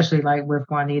mean, especially like with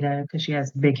Juanita, because she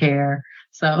has big hair.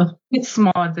 So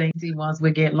small dainty ones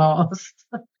would get lost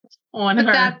on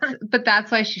her. But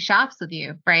that's why she shops with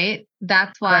you, right?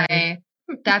 That's why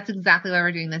that's exactly why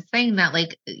we're doing this thing, that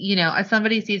like, if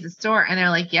somebody sees a store and they're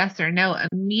like, yes or no,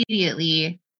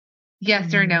 immediately,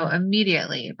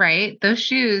 right? Those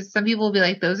shoes, some people will be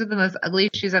like, those are the most ugly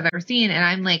shoes I've ever seen. And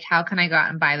I'm like, how can I go out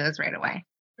and buy those right away?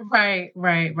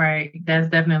 Right. That's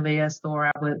definitely a store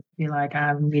I would be like,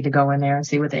 I need to go in there and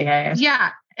see what they have. Yeah.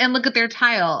 And look at their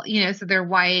tile, so they're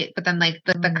white, but then like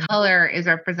the color is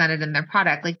represented in their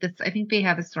product. Like this, I think they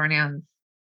have a store now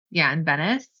in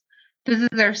Venice. This is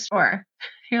their store.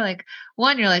 You're like,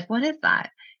 what is that?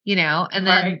 And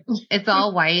then it's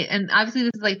all white. And obviously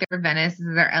this is like their Venice, this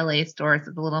is their LA store. So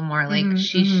it's a little more like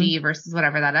she versus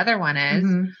whatever that other one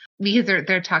is, because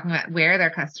they're talking about where their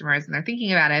customers and they're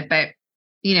thinking about it. But,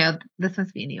 this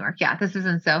must be in New York. Yeah. This is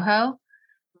in Soho.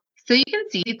 So you can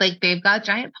see like they've got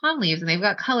giant palm leaves and they've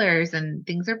got colors and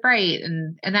things are bright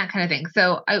and that kind of thing.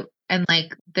 So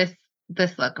like this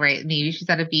look, right? Maybe she's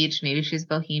at a beach, maybe she's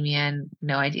bohemian,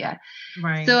 no idea.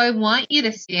 Right. So I want you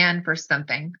to stand for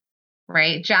something,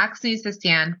 right? Jax needs to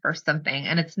stand for something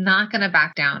and it's not going to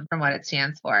back down from what it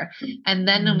stands for. And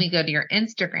then when we go to your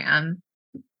Instagram,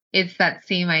 it's that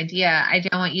same idea. I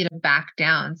don't want you to back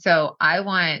down. So I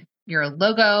want your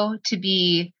logo to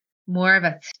be more of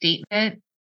a statement,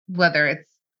 whether it's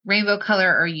rainbow color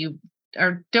or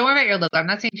don't worry about your logo. I'm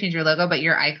not saying change your logo, but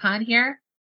your icon here,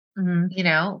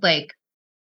 like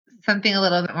something a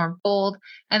little bit more bold.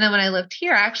 And then when I lived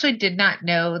here, I actually did not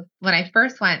know, when I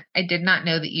first went, I did not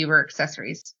know that you were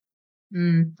accessories.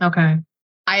 Okay.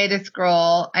 I had to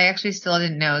scroll. I actually still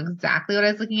didn't know exactly what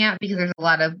I was looking at because there's a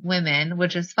lot of women,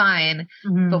 which is fine,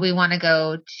 but we want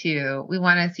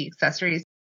to see accessories.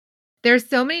 There's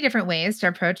so many different ways to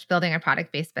approach building a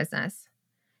product-based business.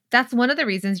 That's one of the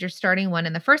reasons you're starting one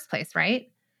in the first place,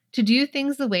 right? To do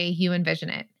things the way you envision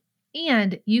it.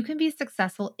 And you can be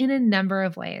successful in a number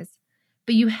of ways,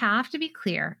 but you have to be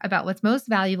clear about what's most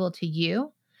valuable to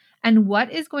you and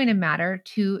what is going to matter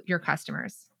to your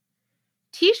customers.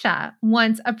 Tisha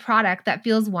wants a product that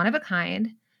feels one of a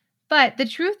kind, but the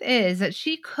truth is that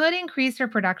she could increase her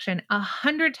production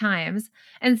 100 times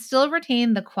and still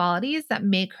retain the qualities that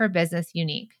make her business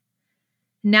unique.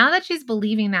 Now that she's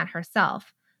believing that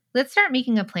herself, let's start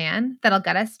making a plan that'll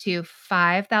get us to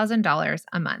 $5,000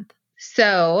 a month.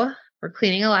 So we're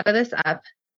cleaning a lot of this up.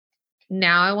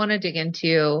 Now I want to dig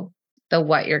into the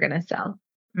what you're going to sell.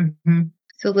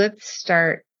 So let's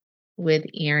start with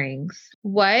earrings.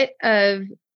 What of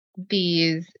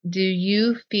these do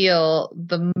you feel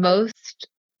the most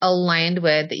aligned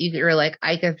with that you're like,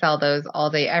 I could sell those all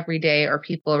day, every day, or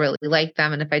people really like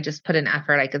them. And if I just put in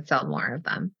effort, I could sell more of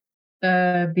them?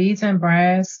 The beads and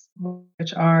brass,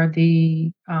 which are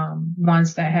the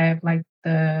ones that have like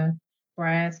the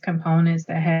brass components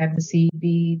that have the seed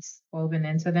beads woven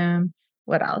into them.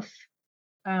 What else?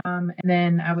 And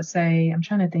then I would say, I'm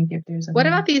trying to think if there's What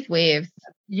another. about these waves?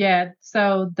 Yeah,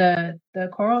 so the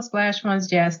coral splash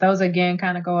ones, yes, those again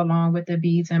kind of go along with the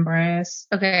beads and brass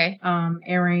Okay.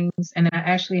 earrings. And I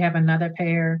actually have another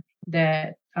pair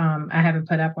that I haven't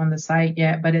put up on the site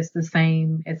yet, but it's the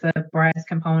same. It's a brass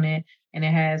component and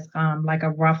it has like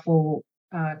a ruffle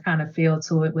kind of feel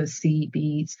to it with seed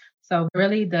beads. So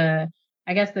really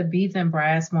I guess the beads and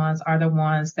brass ones are the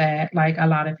ones that like a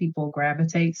lot of people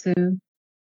gravitate to.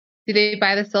 Do they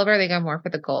buy the silver? Or they go more for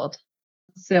the gold?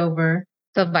 Silver.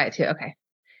 They'll buy it too. Okay.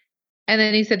 And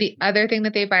then you said the other thing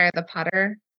that they buy are the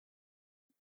potter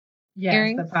Yes,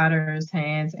 earrings? the potter's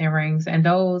hands earrings. And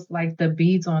those, like the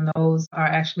beads on those are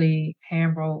actually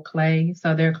hand rolled clay.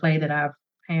 So they're clay that I've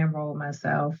hand rolled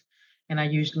myself. And I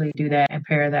usually do that and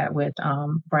pair that with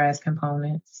brass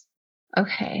components.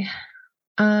 Okay.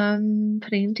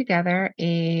 Putting together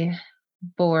a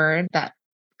board that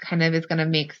kind of is going to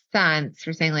make sense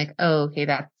for saying like, oh, okay,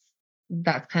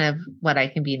 that's kind of what I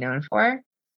can be known for.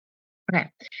 Okay.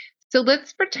 So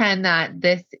let's pretend that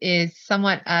this is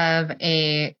somewhat of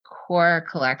a core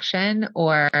collection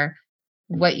or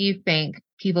what you think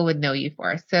people would know you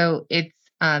for. So it's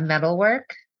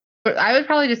metalwork. I would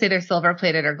probably just say they're silver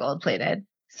plated or gold plated.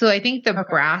 So I think the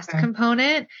brass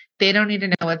component, they don't need to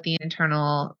know what the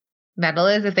internal metal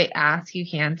is. If they ask, you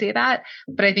can say that.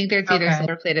 But I think they're either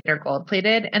silver plated or gold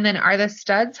plated. And then are the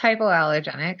studs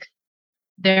hypoallergenic?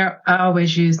 I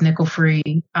always use nickel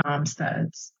free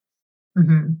studs.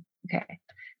 Mm-hmm. Okay.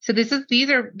 So these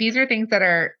are things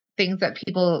that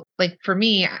people like. For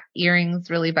me, earrings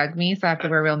really bug me. So I have to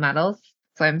wear real metals.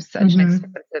 So I'm such an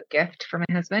expensive gift for my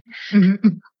husband.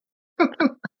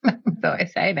 So I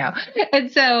say no.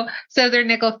 And so they're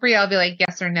nickel free. I'll be like,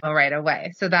 yes or no right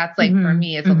away. So that's like, for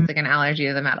me, it's almost like an allergy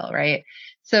to the metal, right?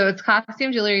 So it's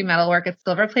costume jewelry, metalwork. It's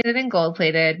silver plated and gold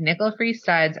plated, nickel free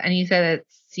studs. And you said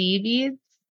it's sea beads?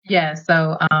 Yeah.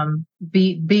 So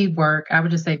bead work, I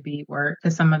would just say bead work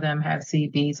because some of them have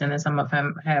seed beads and then some of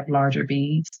them have larger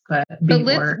beads. But bead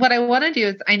work. What I want to do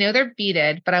is, I know they're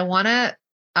beaded, but I want to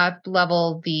up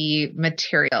level the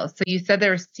material. So you said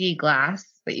there was sea glass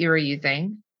that you were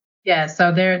using. Yeah,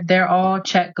 so they're all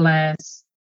check glass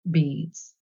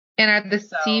beads. And are the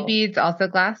sea beads also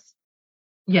glass?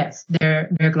 Yes, they're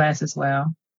glass as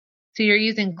well. So you're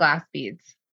using glass beads.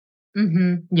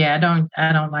 Yeah,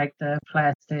 I don't like the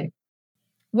plastic.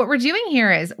 What we're doing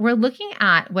here is we're looking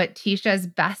at what Tisha's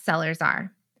best sellers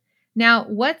are. Now,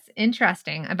 what's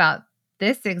interesting about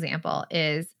this example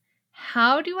is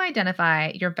how do you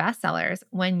identify your best sellers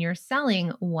when you're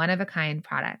selling one-of-a-kind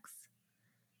products?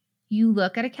 You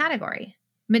look at a category,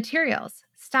 materials,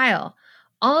 style,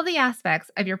 all of the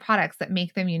aspects of your products that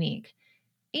make them unique,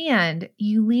 and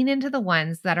you lean into the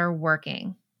ones that are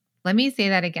working. Let me say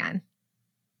that again.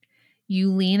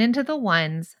 You lean into the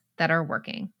ones that are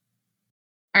working.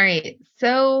 All right,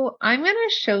 so I'm going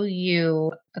to show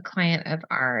you a client of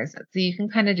ours so you can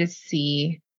kind of just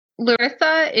see.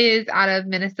 Larissa is out of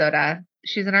Minnesota.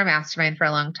 She's in our mastermind for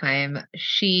a long time.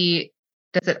 She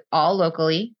does it all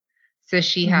locally. So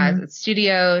she has a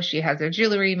studio, she has her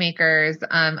jewelry makers.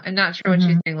 I'm not sure what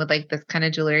she's doing with like this kind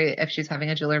of jewelry, if she's having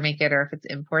a jeweler make it or if it's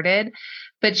imported,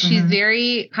 but she's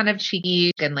very kind of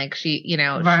cheeky and like she, you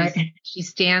know, she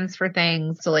stands for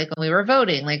things. So like when we were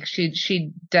voting, like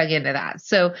she dug into that.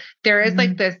 So there is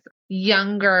like this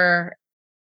younger,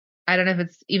 I don't know if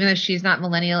it's, even though she's not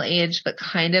millennial age, but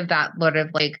kind of that sort of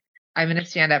like, I'm going to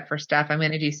stand up for stuff. I'm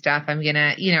going to do stuff. I'm going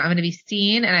to, you know, I'm going to be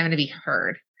seen and I'm going to be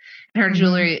heard. Her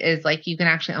jewelry is like, you can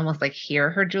actually almost like hear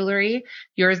her jewelry.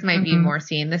 Yours might be more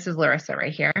seen. This is Larissa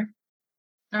right here.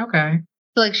 Okay.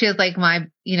 So like she has like my,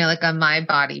 you know, like a my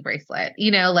body bracelet,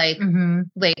 you know, like,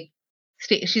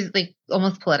 she's like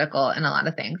almost political in a lot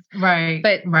of things. Right.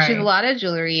 But she has a lot of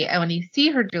jewelry. And when you see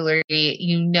her jewelry,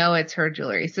 you know it's her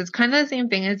jewelry. So it's kind of the same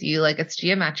thing as you, like it's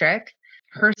geometric.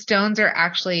 Her stones are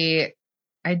actually,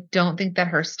 I don't think that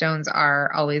her stones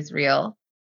are always real.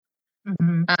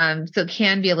 So it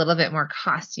can be a little bit more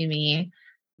costumey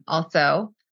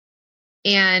also.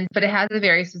 But it has a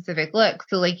very specific look.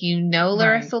 So like, you know,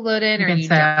 Larissa Loden or you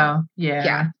don't.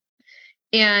 Yeah.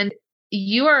 And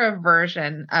you are a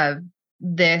version of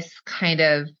this kind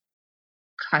of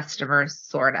customer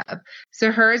sort of.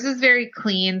 So hers is very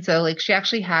clean. So like she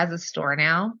actually has a store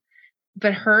now,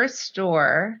 but her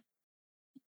store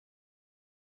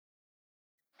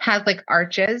has like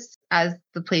arches as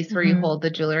the place where you hold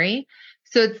the jewelry.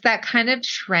 So it's that kind of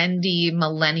trendy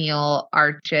millennial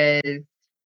arches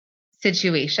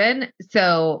situation.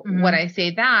 So when I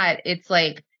say that, it's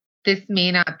like, this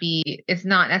may not be, it's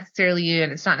not necessarily you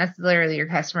and it's not necessarily your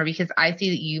customer, because I see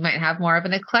that you might have more of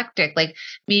an eclectic, like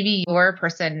maybe your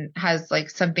person has like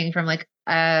something from like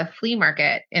a flea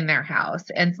market in their house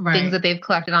and things that they've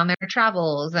collected on their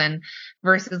travels, and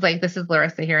versus like, this is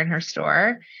Larissa here in her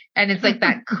store. And it's like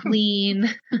that clean,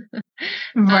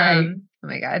 oh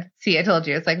my God. See, I told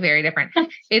you, it's like very different.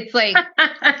 It's like,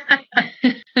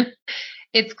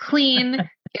 it's clean.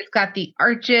 It's got the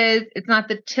arches. It's not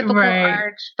the typical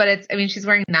arch, but it's, I mean, she's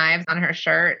wearing knives on her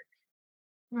shirt.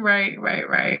 Right.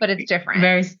 But it's different.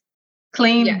 Very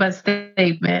clean, but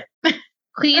statement.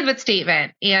 Clean, but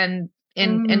statement. And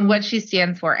what she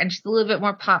stands for. And she's a little bit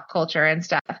more pop culture and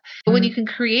stuff. But when you can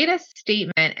create a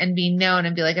statement and be known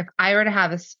and be like, if I were to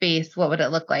have a space, what would it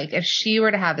look like? If she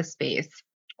were to have a space,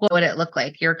 what would it look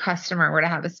like? Your customer were to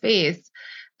have a space.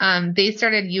 They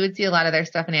started, you would see a lot of their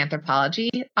stuff in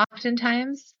Anthropologie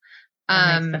oftentimes.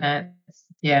 That makes sense.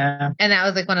 Yeah. And that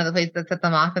was like one of the places that set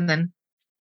them off. And then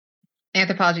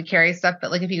Anthropologie carries stuff,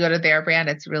 but like if you go to their brand,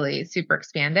 it's really super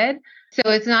expanded. So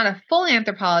it's not a full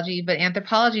Anthropologie, but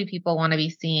Anthropologie people want to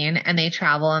be seen and they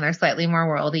travel and they're slightly more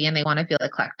worldy and they want to feel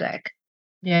eclectic.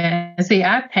 Yeah. See,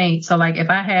 I paint. So like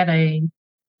if I had a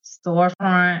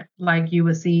storefront, like you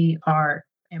would see art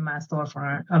in my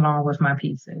storefront along with my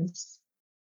pieces.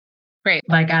 Great.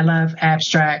 Like I love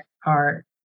abstract art.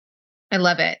 I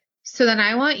love it. So then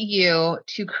I want you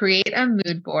to create a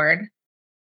mood board,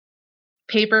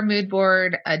 paper mood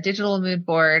board, a digital mood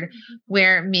board,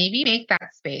 where maybe make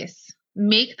that space.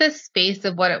 Make the space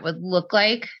of what it would look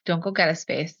like. Don't go get a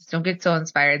space. Don't get so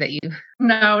inspired that you...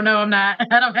 No, I'm not.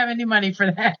 I don't have any money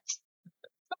for that.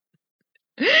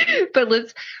 But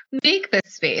let's make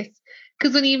this space.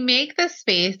 Because when you make the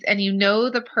space and you know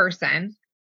the person...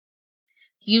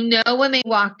 You know, when they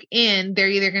walk in, they're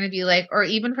either going to be like, or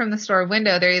even from the store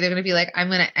window, they're either going to be like, I'm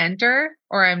going to enter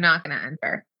or I'm not going to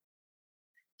enter.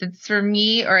 It's for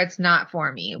me or it's not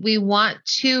for me. We want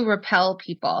to repel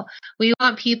people. We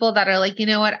want people that are like, you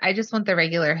know what? I just want the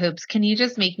regular hoops. Can you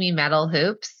just make me metal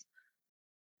hoops?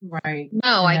 Right.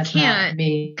 No, I can't.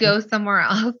 Go somewhere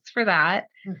else for that.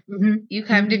 You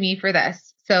come to me for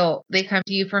this. So they come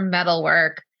to you for metal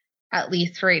work. At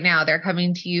least right now, they're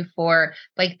coming to you for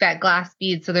like that glass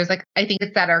bead. So there's like, I think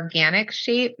it's that organic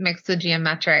shape mixed with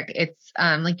geometric. It's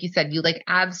like you said, you like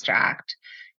abstract.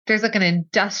 There's like an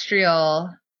industrial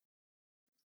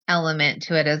element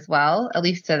to it as well, at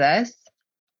least to this,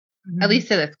 at least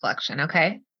to this collection.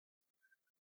 Okay.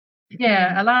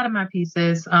 Yeah. A lot of my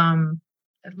pieces,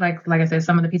 like I said,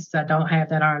 some of the pieces I don't have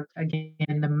that are, again,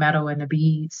 the metal and the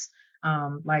beads.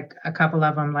 Like a couple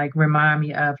of them like remind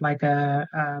me of like a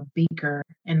beaker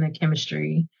in the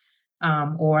chemistry,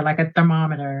 or like a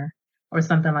thermometer or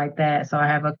something like that. So I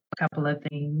have a couple of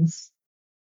things.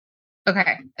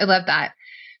 Okay. I love that.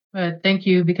 But thank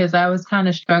you, because I was kind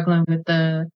of struggling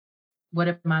with what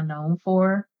am I known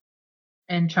for,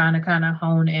 and trying to kind of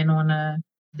hone in on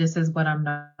this is what I'm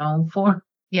known for.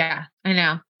 Yeah, I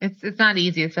know. It's not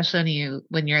easy, especially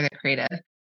when you're the creative.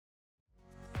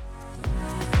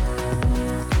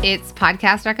 It's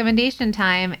podcast recommendation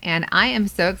time, and I am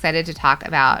so excited to talk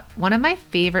about one of my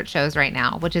favorite shows right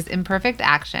now, which is Imperfect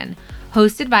Action,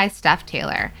 hosted by Steph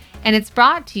Taylor, and it's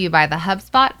brought to you by the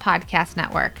HubSpot Podcast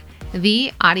Network,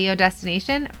 the audio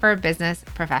destination for business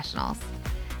professionals.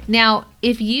 Now,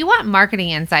 if you want marketing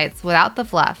insights without the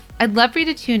fluff, I'd love for you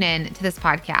to tune in to this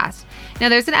podcast. Now,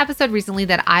 there's an episode recently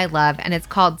that I love, and it's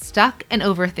called Stuck and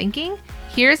Overthinking.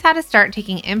 Here's how to start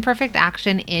taking imperfect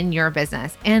action in your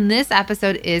business. And this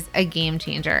episode is a game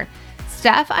changer.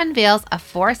 Steph unveils a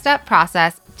 4-step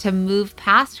process to move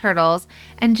past hurdles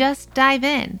and just dive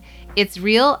in. It's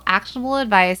real, actionable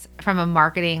advice from a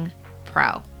marketing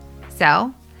pro.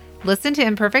 So, listen to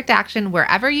Imperfect Action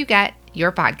wherever you get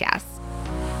your podcasts.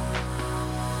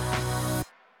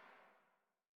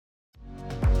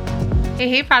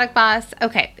 Hey, Product Boss.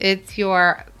 Okay, it's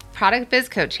your Product Biz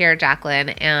Coach here, Jacqueline,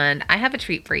 and I have a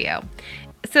treat for you.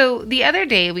 So the other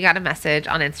day, we got a message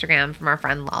on Instagram from our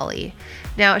friend Lolly.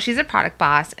 Now, she's a product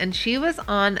boss, and she was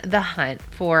on the hunt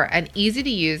for an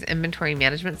easy-to-use inventory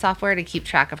management software to keep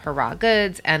track of her raw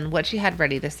goods and what she had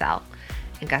ready to sell.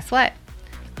 And guess what?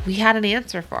 We had an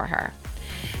answer for her.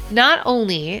 Not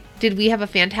only did we have a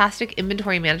fantastic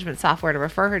inventory management software to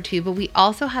refer her to, but we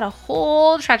also had a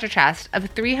whole treasure chest of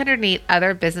 308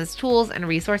 other business tools and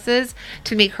resources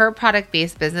to make her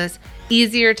product-based business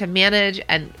easier to manage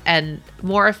and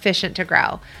more efficient to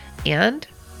grow. And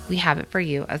we have it for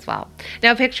you as well.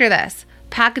 Now picture this.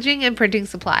 packaging and printing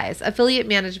supplies, affiliate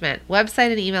management, website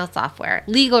and email software,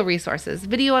 legal resources,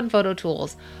 video and photo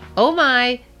tools. Oh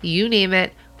my, you name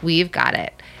it, we've got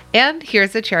it. And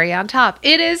here's the cherry on top.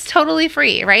 It is totally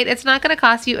free, right? It's not going to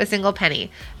cost you a single penny.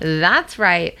 That's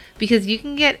right, because you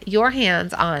can get your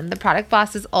hands on the Product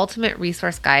Boss's Ultimate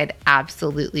Resource Guide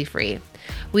absolutely free.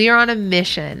 We are on a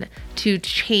mission to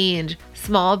change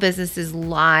small businesses'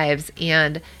 lives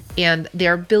and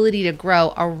their ability to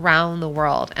grow around the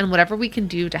world. And whatever we can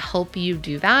do to help you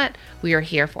do that, we are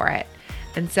here for it.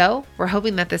 And so we're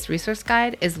hoping that this resource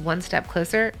guide is one step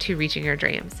closer to reaching your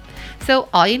dreams. So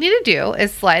all you need to do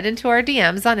is slide into our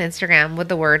DMs on Instagram with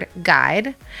the word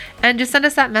guide and just send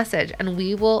us that message and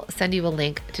we will send you a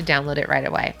link to download it right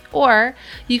away. Or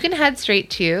you can head straight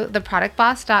to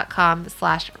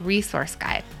theproductboss.com/resource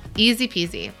guide. Easy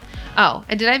peasy. Oh,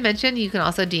 and did I mention you can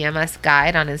also DM us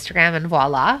guide on Instagram and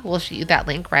voila, we'll shoot you that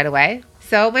link right away.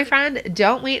 So my friend,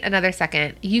 don't wait another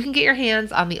second. You can get your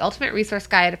hands on the Ultimate Resource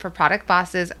Guide for Product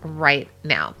Bosses right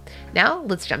now. Now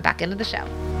let's jump back into the show.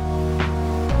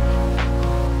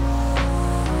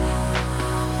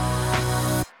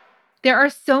 There are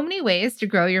so many ways to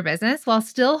grow your business while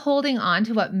still holding on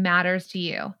to what matters to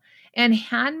you. And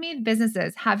handmade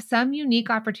businesses have some unique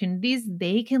opportunities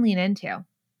they can lean into.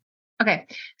 Okay,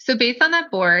 so based on that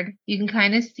board, you can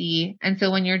kind of see, and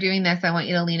so when you're doing this, I want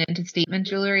you to lean into statement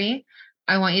jewelry.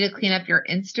 I want you to clean up your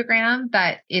Instagram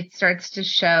that it starts to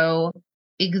show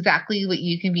exactly what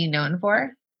you can be known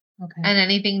for. Okay. And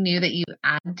anything new that you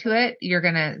add to it, you're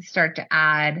going to start to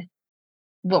add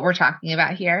what we're talking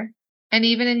about here. And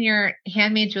even in your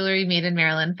handmade jewelry made in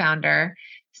Maryland founder.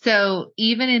 So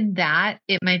even in that,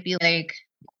 it might be like,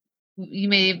 you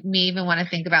may even want to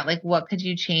think about like, what could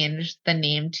you change the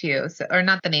name to? So, or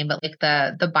not the name, but like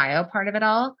the bio part of it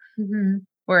all. Mm-hmm.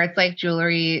 Where it's like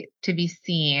jewelry to be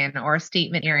seen or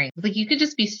statement earrings. Like you could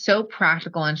just be so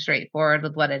practical and straightforward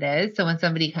with what it is. So when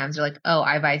somebody comes, they're like, oh,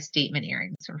 I buy statement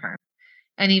earrings from her.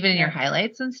 And even in your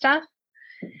highlights and stuff.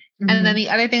 Mm-hmm. And then the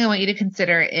other thing I want you to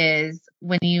consider is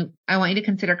I want you to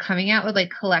consider coming out with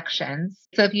like collections.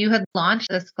 So if you had launched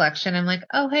this collection, I'm like,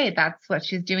 oh, hey, that's what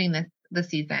she's doing this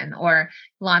season, or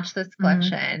launch this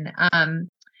collection. Mm-hmm.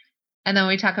 And then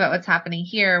when we talk about what's happening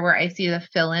here, where I see the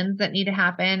fill-ins that need to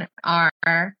happen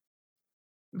are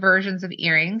versions of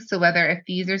earrings. So whether if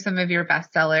these are some of your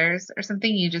best sellers or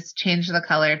something, you just change the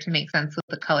color to make sense with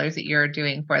the colors that you're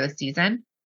doing for the season.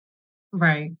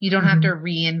 Right. You don't have to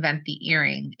reinvent the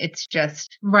earring. It's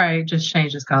just just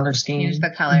change the color scheme. Change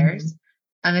the colors.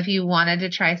 If you wanted to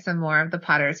try some more of the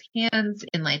Potter's hands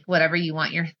in like whatever you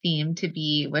want your theme to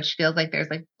be, which feels like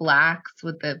there's like blacks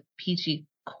with the peachy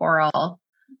coral.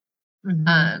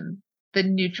 Mm-hmm. The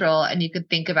neutral, and you could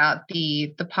think about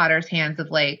the Potter's hands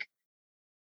of like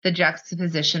the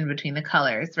juxtaposition between the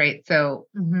colors, right? So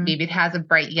maybe it has a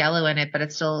bright yellow in it, but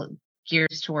it still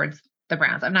gears towards the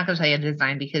browns. I'm not going to tell you the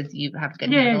design because you have to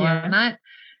get handle on that.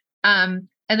 And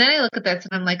then I look at this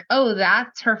and I'm like, oh,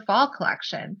 that's her fall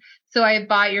collection. So I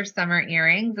bought your summer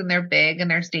earrings and they're big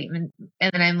and they're statement.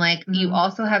 And then I'm like, you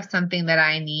also have something that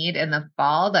I need in the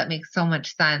fall that makes so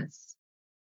much sense.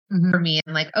 For me.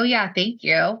 I'm like, oh yeah, thank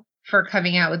you for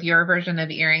coming out with your version of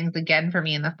earrings again for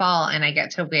me in the fall. And I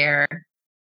get to wear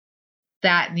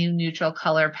that new neutral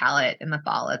color palette in the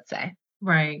fall, let's say.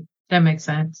 Right. That makes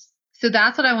sense. So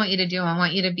that's what I want you to do. I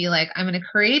want you to be like, I'm going to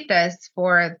create this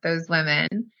for those women.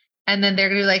 And then they're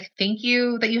going to be like, thank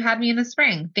you that you had me in the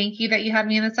spring. Thank you that you had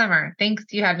me in the summer. Thanks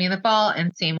you had me in the fall,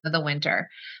 and same with the winter.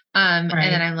 And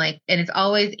then I'm like, and it's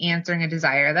always answering a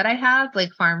desire that I have,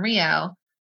 like Farm Rio.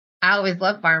 I always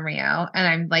love Farm Rio. And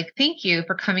I'm like, thank you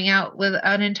for coming out with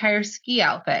an entire ski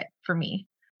outfit for me,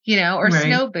 or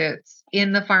snow boots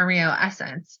in the Farm Rio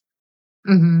essence.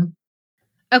 Mm-hmm.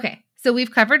 Okay. So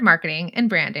we've covered marketing and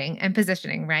branding and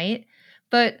positioning, right?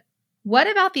 But what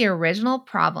about the original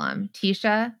problem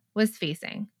Tisha was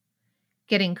facing?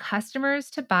 Getting customers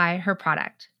to buy her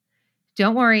product.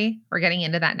 Don't worry. We're getting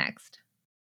into that next.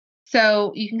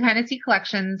 So you can kind of see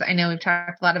collections. I know we've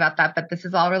talked a lot about that, but this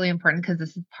is all really important because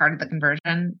this is part of the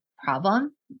conversion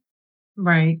problem.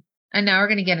 Right. And now we're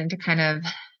going to get into kind of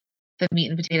the meat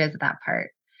and potatoes of that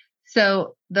part.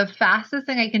 So the fastest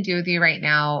thing I can do with you right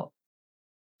now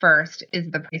first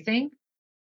is the pricing.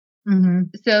 Mm-hmm.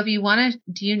 So if you want to,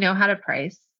 do you know how to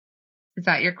price? Is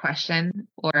that your question?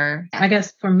 Or I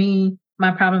guess for me,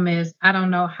 my problem is I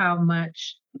don't know how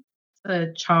much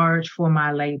to charge for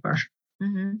my labor.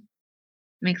 Mm-hmm.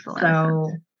 Makes a lot of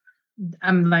sense.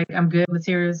 I'm good.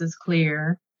 Materials is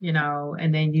clear,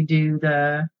 and then you do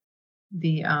the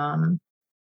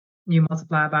you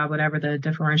multiply by whatever the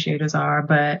differentiators are,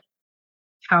 but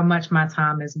how much my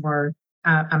time is worth,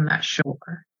 I'm not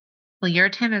sure. Well, your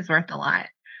time is worth a lot.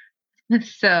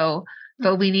 So,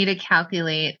 but we need to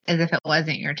calculate as if it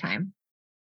wasn't your time.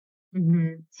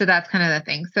 Mm-hmm. So that's kind of the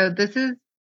thing. So this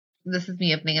is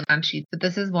me opening it on sheets, but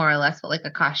this is more or less what like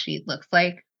a cost sheet looks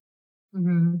like.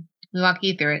 Mm-hmm. We walk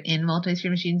you through it in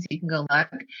Multi-Stream Machine so you can go look.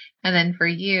 And then for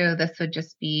you, this would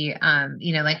just be,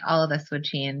 like all of this would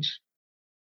change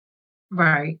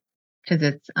Right. because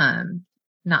it's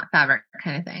not fabric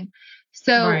kind of thing.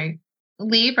 So Right.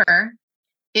 labor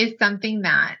is something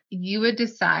that you would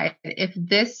decide if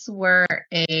this were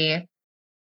a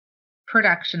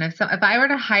production. If I were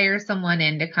to hire someone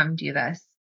in to come do this,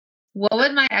 what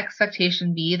would my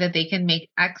expectation be that they can make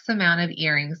X amount of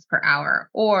earrings per hour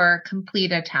or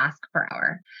complete a task per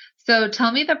hour? So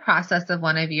tell me the process of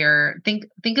one of your, think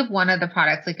of one of the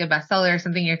products, like a bestseller or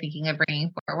something you're thinking of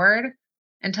bringing forward,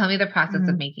 and tell me the process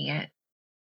of making it.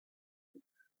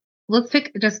 Let's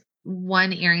pick just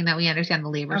one earring that we understand the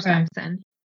labor steps in.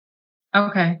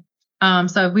 Okay.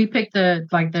 So we picked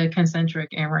the concentric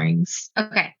earrings.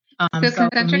 Okay. So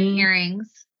concentric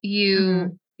earrings, you're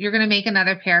going to make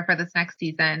another pair for this next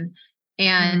season.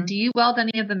 And do you weld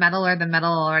any of the metal, or the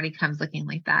metal already comes looking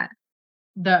like that?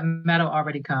 The metal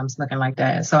already comes looking like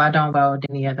that. So I don't weld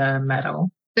any of the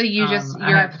metal. So you're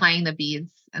applying the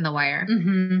beads and the wire.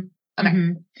 Mm-hmm. Okay.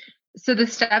 Mm-hmm. So the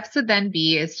steps would then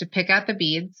be is to pick out the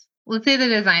beads. Let's say the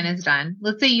design is done.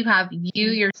 Let's say you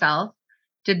yourself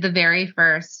did the very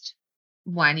first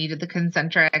one. You did the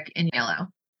concentric in yellow.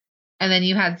 And then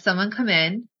you had someone come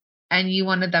in and you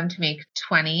wanted them to make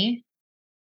 20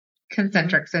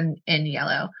 concentrics in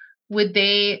yellow. Would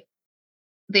they'd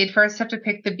first have to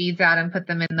pick the beads out and put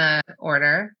them in the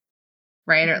order,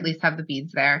 right? Or at least have the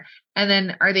beads there. And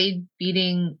then are they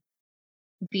beating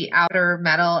the outer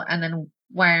metal and then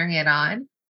wiring it on?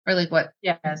 Or like what?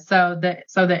 Yeah. So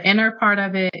the inner part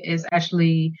of it is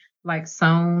actually like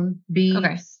sewn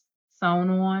beads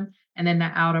sewn on. And then the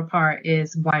outer part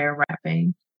is wire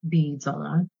wrapping beads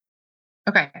on.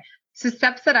 Okay. So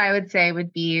steps that I would say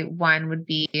would be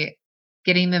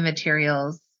getting the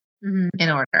materials in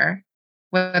order,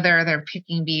 whether they're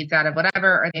picking beads out of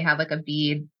whatever, or they have like a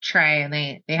bead tray and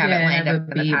they have it lined up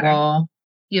in the pattern. Wall.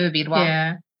 You have a bead wall?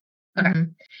 Yeah. Okay. Mm-hmm.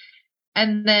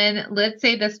 And then let's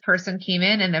say this person came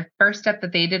in and the first step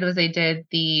that they did was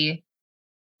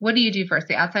what do you do first?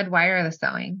 The outside wire or the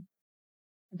sewing?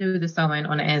 Do the sewing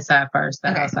on the inside first. The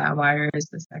outside wire is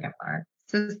the second part.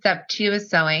 So step 2 is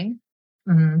sewing,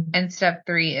 and step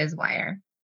 3 is wire.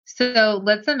 So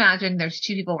let's imagine there's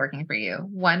 2 people working for you.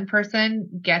 One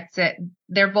person gets it.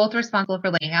 They're both responsible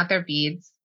for laying out their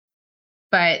beads,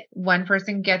 but one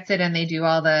person gets it and they do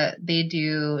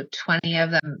 20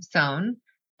 of them sewn,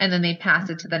 and then they pass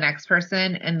it to the next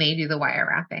person and they do the wire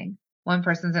wrapping. One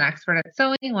person's an expert at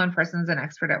sewing. One person's an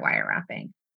expert at wire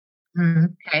wrapping.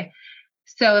 Okay.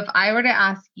 So if I were to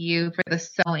ask you for the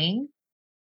sewing,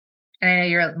 and I know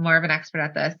you're more of an expert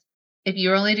at this, if you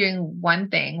were only doing one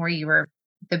thing where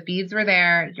the beads were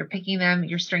there, you're picking them,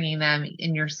 you're stringing them,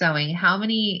 and you're sewing, how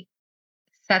many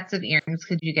sets of earrings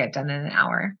could you get done in an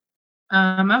hour?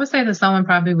 I would say the sewing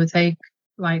probably would take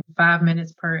like 5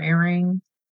 minutes per earring.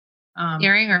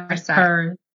 Earring or set?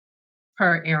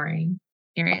 Per earring.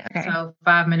 Earring, okay. So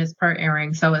 5 minutes per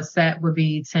earring. So a set would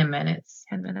be 10 minutes.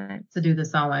 10 minutes. To do the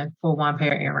sewing for one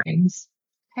pair of earrings.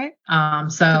 Okay.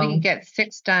 So we can get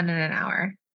 6 done in an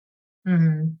hour.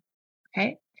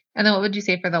 Okay. And then what would you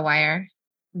say for the wire?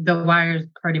 The wire is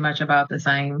pretty much about the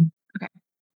same. Okay.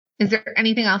 Is there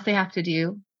anything else they have to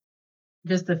do?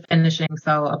 Just the finishing.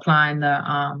 So applying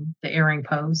the earring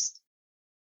post.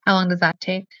 How long does that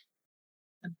take?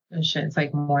 It shouldn't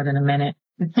take more than a minute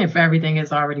if everything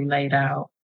is already laid out.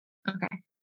 Okay.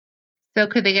 So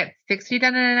could they get 60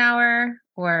 done in an hour,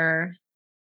 or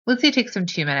let's say it takes them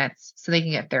 2 minutes so they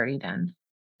can get 30 done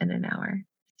in an hour.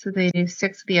 So they do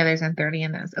 6 of the others and 30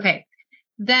 in those. Okay.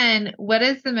 Then what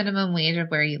is the minimum wage of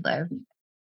where you live?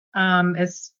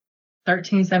 It's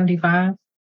 $13.75.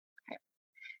 Okay.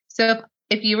 So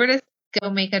if you were to go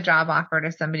make a job offer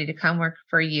to somebody to come work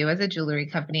for you as a jewelry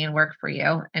company and work for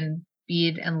you and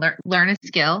bead and learn a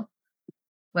skill,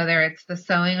 whether it's the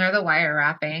sewing or the wire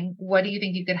wrapping, what do you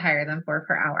think you could hire them for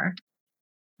per hour?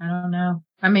 I don't know.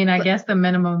 I mean, I guess the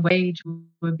minimum wage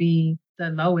would be the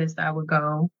lowest I would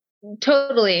go.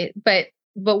 Totally. But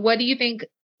what do you think?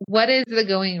 What is the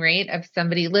going rate of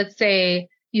somebody? Let's say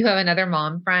you have another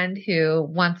mom friend who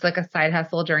wants like a side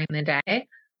hustle during the day.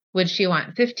 Would she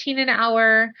want 15 an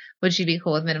hour? Would she be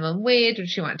cool with minimum wage? Would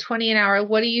she want 20 an hour?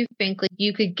 What do you think like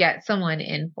you could get someone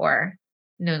in for,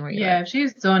 knowing where you live? If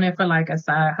she's doing it for like a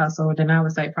side hustle, then I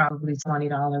would say probably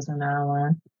 $20 an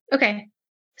hour. Okay.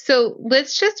 So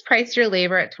let's just price your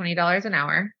labor at $20 an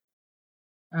hour.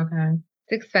 Okay.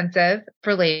 It's expensive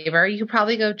for labor. You could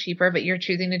probably go cheaper, but you're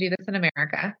choosing to do this in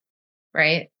America,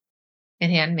 right?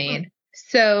 And handmade.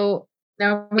 So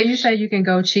Now, when you say you can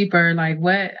go cheaper, like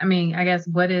what, I mean, I guess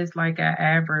what is like an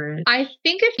average? I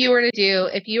think if you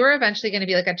were eventually going to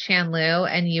be like a Chandlu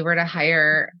and you were to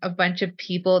hire a bunch of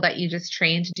people that you just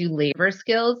train to do labor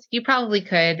skills, you probably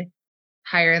could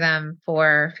hire them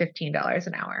for $15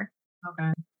 an hour.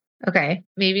 Okay. Okay.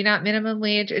 Maybe not minimum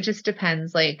wage. It just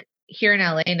depends. Like here in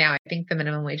LA now, I think the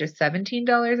minimum wage is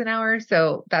 $17 an hour.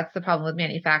 So that's the problem with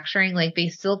manufacturing. Like they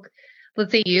still,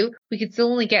 let's say we could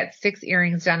still only get 6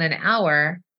 earrings done an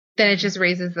hour. Then it just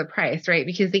raises the price, right?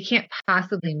 Because they can't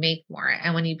possibly make more.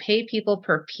 And when you pay people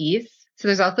per piece, so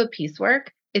there's also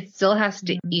piecework, it still has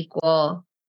to equal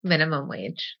minimum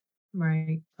wage.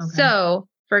 Right. Okay. So,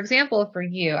 for example, for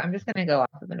you, I'm just going to go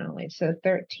off of minimum wage. So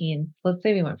 13, let's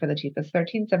say we went for the cheapest,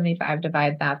 13.75,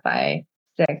 divide that by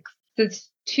 6. So it's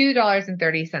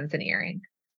 $2.30 an earring.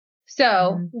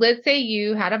 So let's say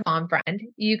you had a mom friend.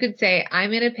 You could say, I'm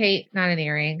going to pay, not an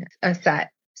earring, a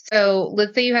set. So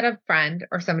let's say you had a friend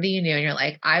or somebody you knew and you're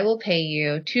like, I will pay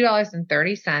you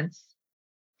 $2.30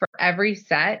 for every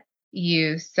set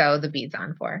you sew the beads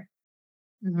on for.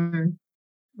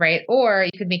 Right? Or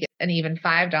you could make it an even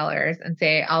 $5 and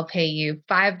say, I'll pay you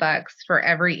 $5 for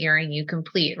every earring you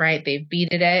complete, right? They've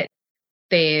beaded it.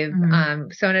 They've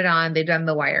sewn it on. They've done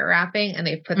the wire wrapping and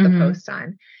they've put the post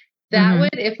on. That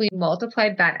would, if we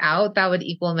multiplied that out, that would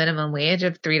equal minimum wage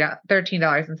of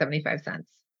 $13.75.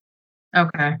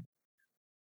 Okay.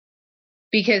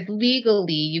 Because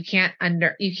legally you can't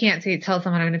tell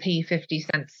someone I'm going to pay you 50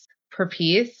 cents per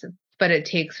piece, but it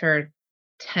takes her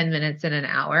 10 minutes in an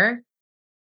hour.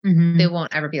 They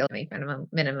won't ever be able to make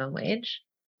minimum wage.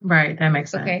 Right. That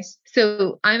makes sense. Okay.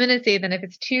 So I'm going to say then if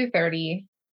it's $2.30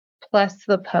 plus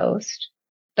the post,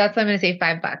 that's what I'm going to say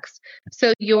 $5.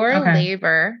 So your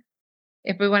labor,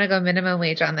 if we want to go minimum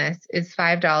wage on this, is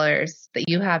 $5 that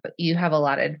you have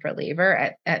allotted for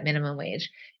labor at minimum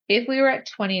wage. If we were at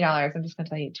 $20, I'm just going to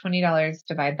tell you $20,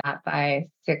 divide that by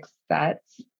 6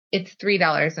 sets, it's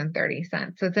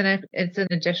 $3.30. So it's an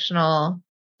additional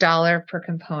 $1 per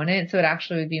component. So it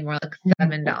actually would be more like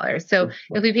 $7. So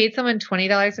if we paid someone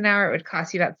 $20 an hour, it would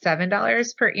cost you about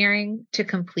 $7 per earring to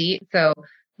complete. So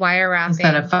wire wrapping,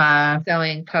 instead of 5,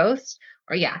 sewing, post,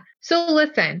 or So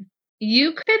listen,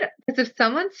 you could, because if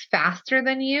someone's faster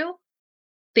than you,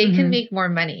 they can make more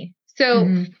money. So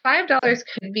 $5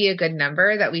 could be a good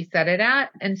number that we set it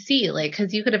at and see, like,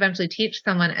 because you could eventually teach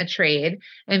someone a trade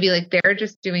and be like, they're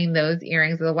just doing those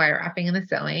earrings with the wire wrapping and the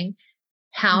sewing.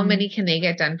 How many can they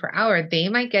get done per hour? They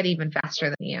might get even faster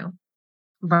than you.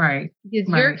 Right. Because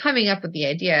you're coming up with the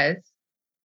ideas.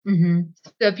 So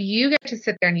if you get to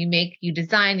sit there and you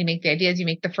design, you make the ideas, you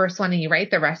make the first one and you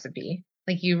write the recipe,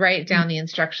 like you write down the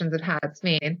instructions of how it's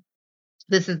made.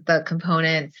 This is the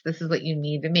components. This is what you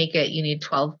need to make it. You need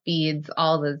 12 beads,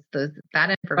 all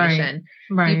that information.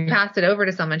 Right. You pass it over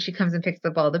to someone. She comes and picks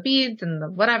up all the beads and the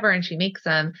whatever, and she makes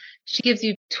them. She gives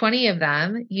you 20 of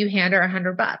them. You hand her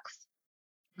 $100.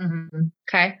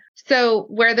 Okay. So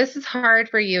where this is hard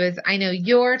for you is I know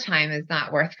your time is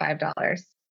not worth $5.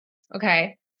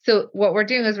 Okay. So what we're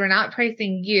doing is we're not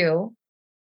pricing you.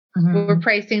 We're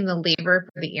pricing the labor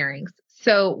for the earrings.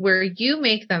 So where you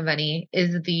make the money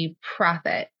is the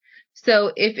profit.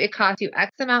 So if it costs you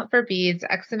X amount for beads,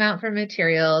 X amount for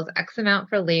materials, X amount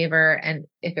for labor, and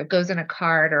if it goes in a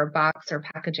card or a box or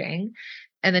packaging,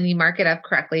 and then you mark it up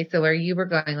correctly. So where you were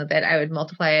going with it, I would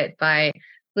multiply it by,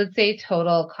 let's say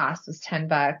total cost was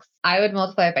 $10. I would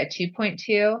multiply it by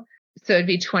 2.2. So it'd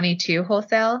be 22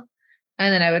 wholesale.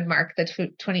 And then I would mark the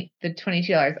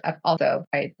 $22 up also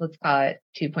by, let's call it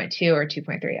 2.2 or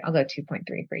 2.3. I'll go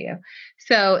 2.3 for you.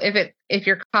 So if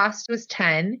your cost was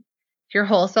 10, your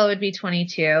wholesale would be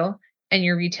 22 and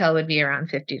your retail would be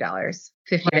around $50, $50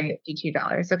 to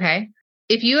 $52. Okay.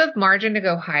 If you have margin to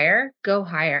go higher, go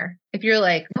higher. If you're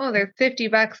like, oh, there's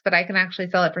 $50, but I can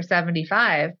actually sell it for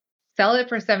 75, sell it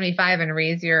for 75 and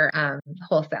raise your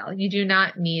wholesale. You do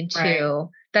not need to,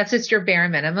 that's just your bare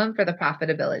minimum for the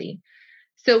profitability.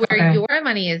 So where your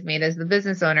money is made as the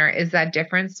business owner is that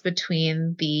difference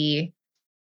between the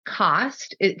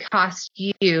cost. It costs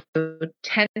you $10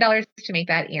 to make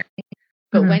that earring.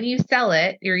 But when you sell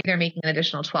it, you're either making an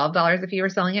additional $12 if you were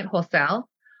selling it wholesale,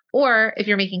 or if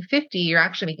you're making $50, you're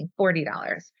actually making $40.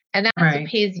 And that's what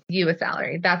pays you a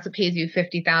salary. That's what pays you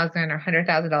 $50,000 or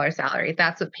 $100,000 salary.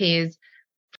 That's what pays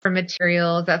for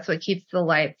materials. That's what keeps the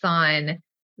lights on.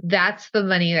 That's the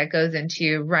money that goes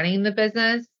into running the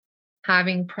business,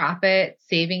 having profit,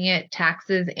 saving it,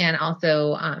 taxes, and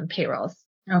also payrolls.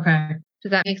 Okay. Does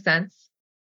that make sense?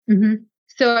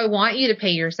 So I want you to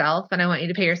pay yourself, and I want you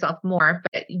to pay yourself more,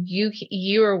 but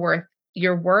you're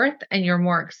worth and you're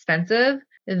more expensive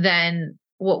than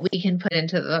what we can put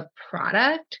into the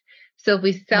product. So if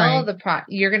we sell Right. the product,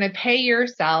 you're going to pay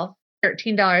yourself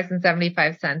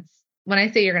 $13.75. When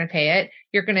I say you're going to pay it,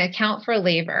 you're going to account for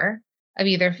labor of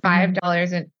either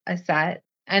 $5 a set,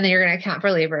 and then you're going to account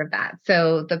for labor of that.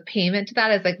 So the payment to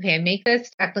that is like, okay, I make this.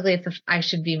 Technically, I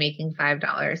should be making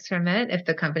 $5 from it if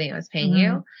the company was paying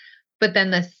you. But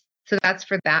then so that's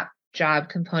for that job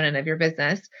component of your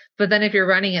business. But then if you're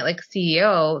running it like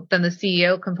CEO, then the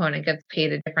CEO component gets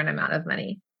paid a different amount of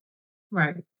money.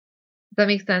 Right. Does that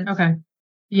make sense? Okay.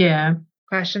 Yeah.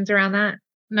 Questions around that?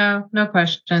 No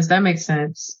questions. That makes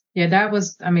sense. Yeah, that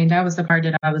was the part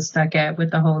that I was stuck at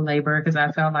with the whole labor, because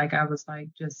I felt like I was like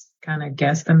just kind of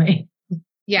guesstimate.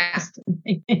 Yeah.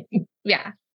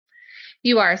 Yeah,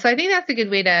 you are. So I think that's a good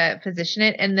way to position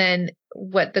it. And then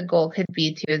what the goal could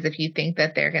be too is if you think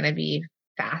that they're going to be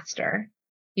faster,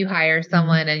 you hire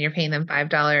someone and you're paying them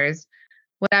 $5,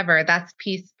 whatever, that's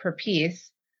piece per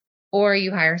piece. Or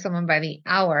you hire someone by the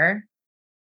hour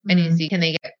and you see, can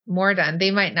they get more done?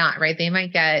 They might not, right?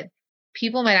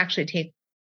 People might actually take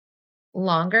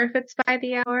longer if it's by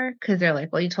the hour, because they're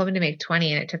like, well, you told me to make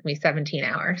 20 and it took me 17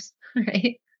 hours,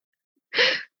 right?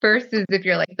 Versus if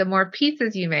you're like, the more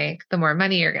pieces you make, the more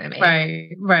money you're going to make.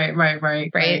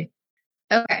 Right.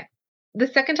 Okay. The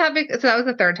second topic, so that was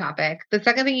the third topic. The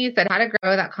second thing you said, how to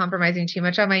grow without compromising too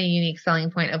much on my unique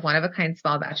selling point of one-of-a-kind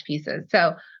small batch pieces. So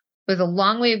it was a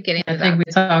long way of getting to that. I think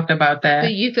we talked about that. So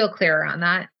you feel clearer on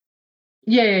that?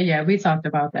 Yeah. We talked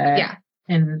about that. Yeah.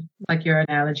 And like your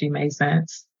analogy made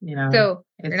sense. So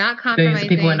you're not compromising.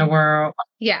 People in the world.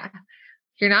 Yeah.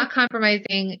 You're not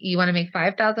compromising. You want to make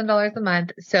 $5,000 a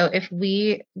month. So if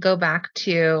we go back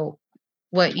to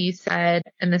what you said,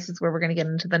 and this is where we're going to get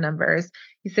into the numbers,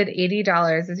 you said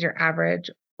 $80 is your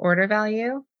average order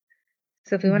value.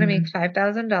 So if we want to make $5,000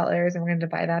 and we're going to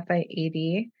divide that by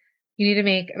 80, you need to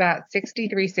make about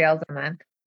 63 sales a month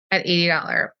at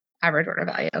 $80 average order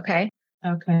value. Okay.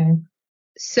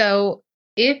 So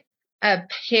if a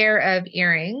pair of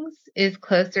earrings is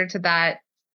closer to that,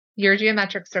 your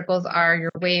geometric circles are,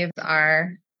 your waves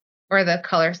are, or the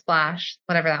color splash,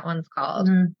 whatever that one's called.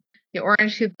 The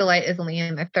orange hoop delight is only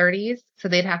in the 30s. So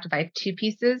they'd have to buy 2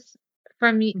 pieces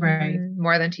from you,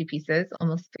 more than 2 pieces,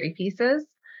 almost 3 pieces.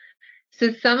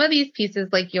 So some of these pieces,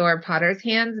 like your potter's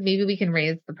hands, maybe we can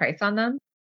raise the price on them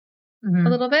a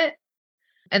little bit.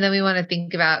 And then we want to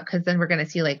think about, because then we're going to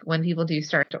see like when people do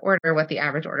start to order, what the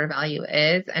average order value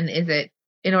is. And is it,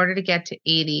 in order to get to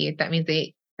 80, that means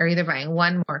they are either buying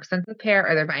one more expensive pair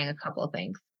or they're buying a couple of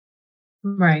things.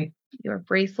 Right. Your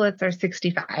bracelets are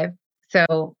 65.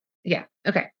 So yeah.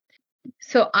 Okay.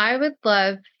 So I would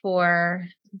love for,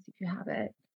 let's see if you have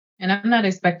it. And I'm not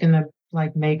expecting to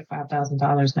like make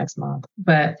 $5,000 next month,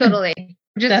 but totally.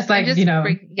 That's like,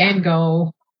 end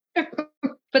goal.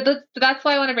 But that's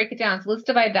why I want to break it down. So let's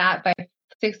divide that by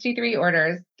 63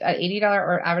 orders at $80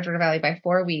 or average order value by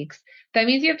 4 weeks. That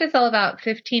means you have to sell about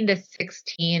 15 to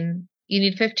 16. You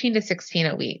need 15 to 16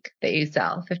 a week that you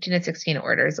sell, 15 to 16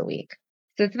 orders a week.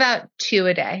 So it's about 2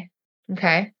 a day.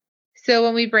 Okay. So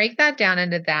when we break that down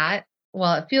into that,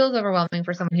 well, it feels overwhelming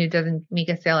for someone who doesn't make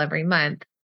a sale every month.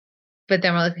 But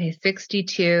then we're like, okay,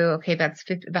 62. Okay, that's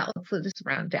let's just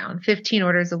round down. 15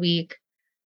 orders a week.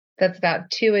 That's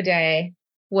about 2 a day.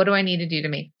 What do I need to do to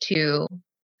make 2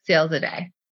 sales a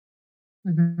day?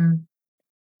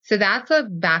 So that's a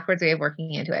backwards way of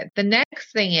working into it. The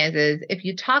next thing is if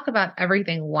you talk about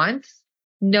everything once,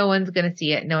 no one's going to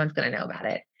see it. No one's going to know about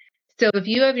it. So if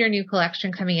you have your new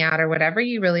collection coming out or whatever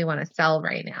you really want to sell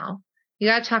right now, you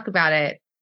got to talk about it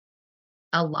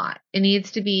a lot. It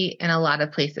needs to be in a lot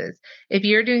of places. If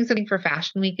you're doing something for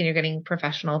Fashion Week and you're getting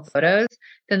professional photos,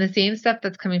 then the same stuff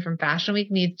that's coming from Fashion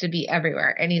Week needs to be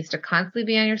everywhere. It needs to constantly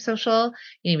be on your social.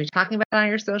 You need to be talking about it on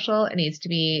your social. It needs to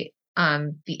be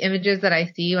the images that I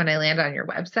see when I land on your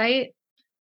website.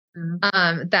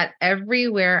 That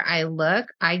everywhere I look,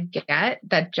 I get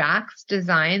that Jax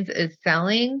Designs is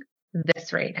selling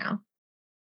this right now.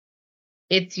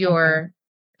 It's your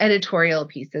editorial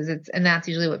pieces. And that's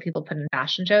usually what people put in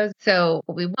fashion shows. So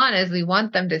what we want is we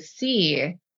want them to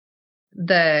see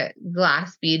the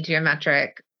glass bead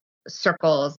geometric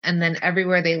circles, and then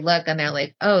everywhere they look and they're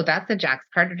like, oh, that's a Jax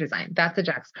Carter design. That's a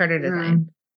Jax Carter design.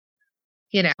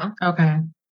 Okay.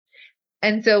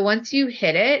 And so once you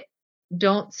hit it,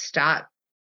 don't stop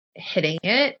hitting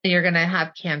it. You're going to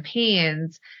have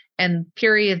campaigns and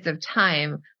periods of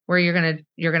time where you're going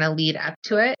to lead up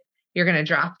to it. You're going to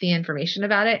drop the information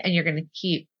about it and you're going to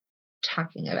keep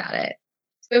talking about it.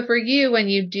 So for you, when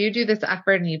you do this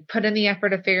effort and you put in the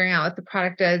effort of figuring out what the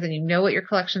product is and you know what your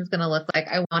collection is going to look like,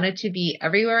 I want it to be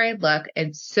everywhere I look.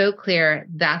 It's so clear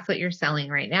that's what you're selling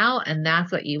right now. And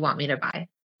that's what you want me to buy.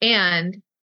 And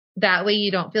that way you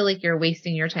don't feel like you're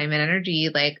wasting your time and energy.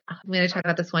 Like, I'm going to talk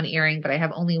about this one earring, but I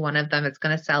have only one of them. It's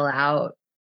going to sell out.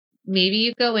 Maybe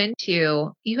you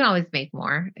you can always make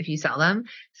more if you sell them.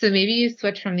 So maybe you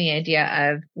switch from the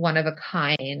idea of one of a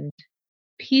kind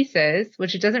pieces,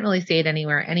 which it doesn't really say it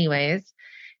anywhere anyways.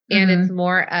 And it's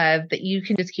more of that you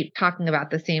can just keep talking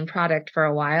about the same product for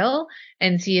a while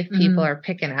and see if people are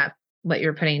picking up what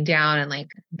you're putting down and like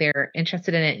they're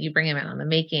interested in it. You bring them in on the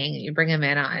making, you bring them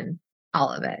in on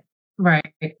all of it.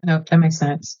 Right. No, that makes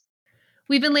sense.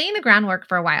 We've been laying the groundwork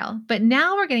for a while, but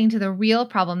now we're getting to the real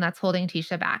problem that's holding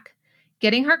Tisha back,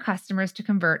 getting her customers to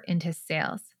convert into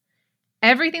sales.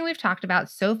 Everything we've talked about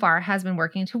so far has been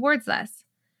working towards this.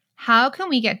 How can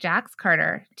we get Jax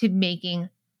Carter to making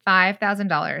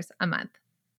 $5,000 a month?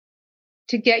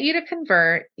 To get you to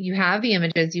convert, you have the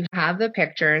images, you have the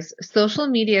pictures. Social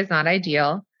media is not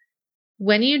ideal.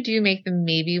 When you do make them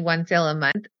maybe one sale a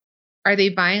month, are they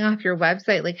buying off your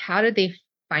website? Like, how did they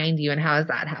find you and how is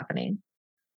that happening?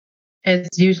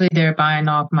 It's usually they're buying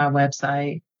off my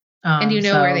website. And you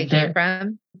know where they came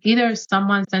from? Either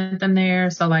someone sent them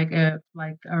there, so like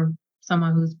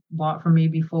someone who's bought from me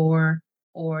before,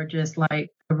 or just like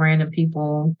random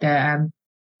people that I'm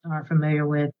familiar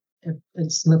with. It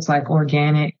looks like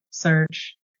organic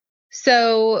search.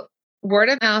 So word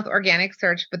of mouth, organic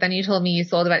search, but then you told me you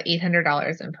sold about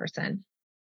 $800 in person.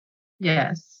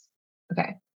 Yes.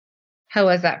 Okay. How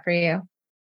was that for you?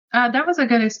 That was a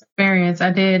good experience.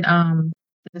 I did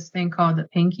this thing called the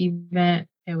Pink event.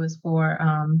 It was for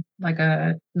like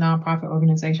a nonprofit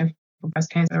organization for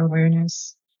breast cancer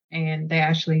awareness. And they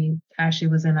actually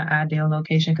was in an ideal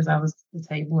location because I was at the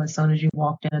table as soon as you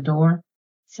walked in the door.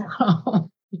 So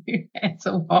you had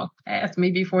to walk past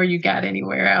me before you got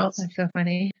anywhere else. That's so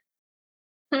funny.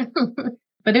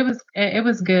 But it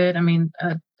was good. I mean,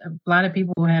 a lot of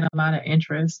people had a lot of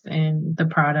interest in the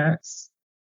products,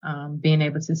 being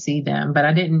able to see them. But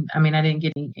I didn't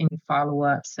get any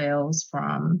follow-up sales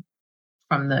from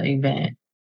the event.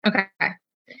 Okay.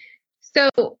 So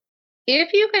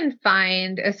if you can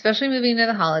find, especially moving to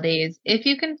the holidays, if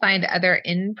you can find other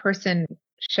in-person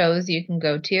shows you can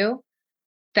go to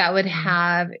that would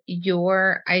have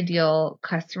your ideal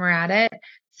customer at it.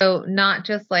 So not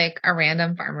just like a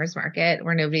random farmer's market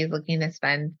where nobody's looking to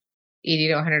spend $80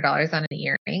 to $100 on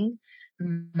an earring,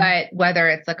 but whether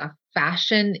it's like a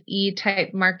fashion-y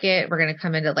type market, we're going to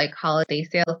come into like holiday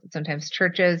sales. Sometimes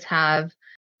churches have,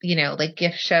 like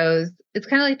gift shows. It's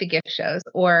kind of like the gift shows.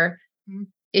 Or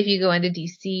if you go into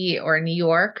DC or New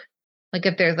York, like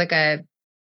if there's like a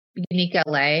unique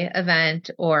LA event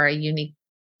or a unique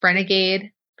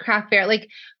Renegade craft fair, like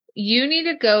you need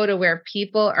to go to where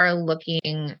people are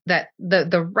looking, that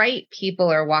the right people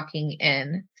are walking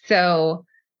in. So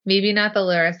maybe not the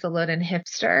Larissa Loden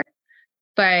hipster,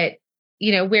 but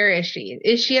where is she?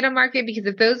 Is she at a market? Because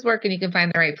if those work and you can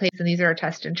find the right place and these are a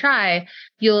test and try,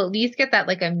 you'll at least get that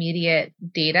like immediate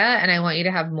data. And I want you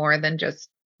to have more than just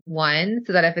one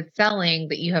so that if it's selling,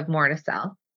 that you have more to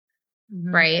sell.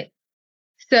 Right.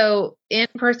 So in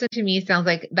person to me sounds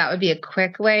like that would be a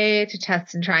quick way to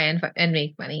test and try and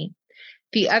make money.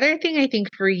 The other thing I think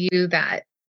for you that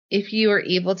if you are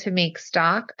able to make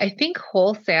stock, I think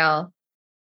wholesale,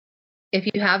 if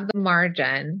you have the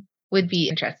margin, would be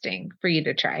interesting for you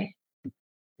to try.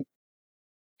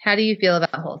 How do you feel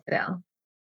about wholesale?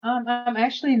 I'm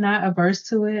actually not averse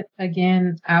to it.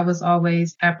 Again, I was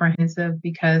always apprehensive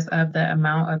because of the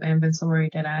amount of inventory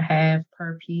that I have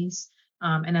per piece.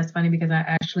 And that's funny because I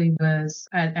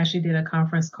actually did a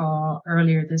conference call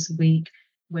earlier this week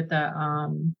with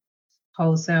a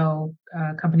wholesale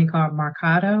company called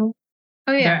Mercado.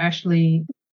 Oh yeah. They're actually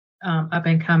up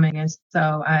and coming, and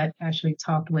so I actually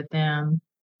talked with them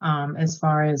as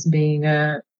far as being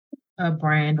a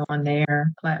brand on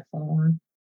their platform.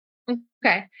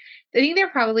 Okay. I think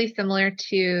they're probably similar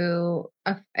to,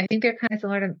 I think they're kind of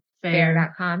similar to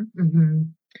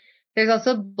Fair.com. There's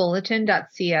also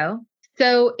Bulletin.co.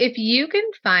 So if you can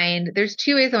find, there's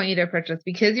two ways I want you to approach this.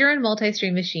 Because you're in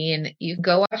multi-stream machine, you can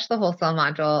go watch the wholesale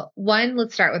module. One,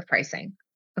 let's start with pricing.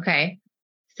 Okay.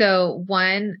 So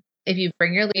one, if you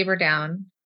bring your labor down,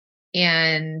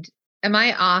 and am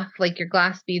I off, like your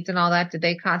glass beads and all that, did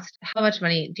they cost how much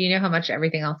money? Do you know how much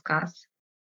everything else costs?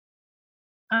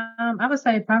 I would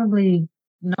say probably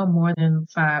no more than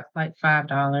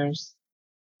 $5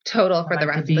 total for the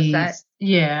rest of the set.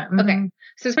 Yeah. Okay.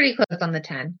 So it's pretty close on the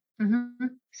 10.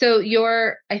 So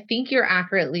I think you're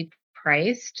accurately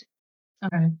priced.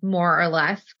 Okay. more or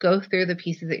less, go through the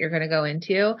pieces that you're going to go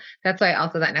into. That's why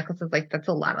also that necklace is like, that's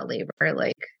a lot of labor.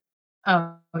 Like,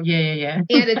 Oh, yeah. and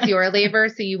it's your labor,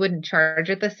 so you wouldn't charge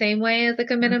it the same way as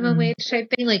like a minimum wage type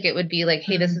thing. Like it would be like,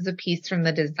 hey, this is a piece from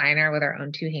the designer with our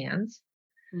own two hands.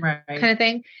 Right. Kind of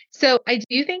thing. So I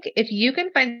do think if you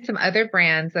can find some other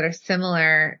brands that are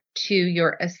similar to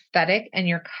your aesthetic and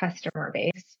your customer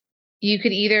base, you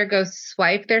could either go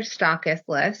swipe their stockist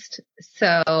list.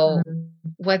 So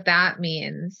what that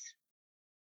means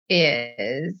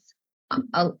is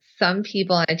some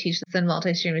people, and I teach this in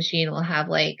Multi-Stream Machine, will have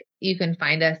like, you can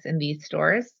find us in these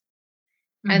stores.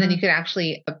 And then you could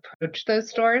actually approach those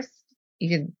stores. You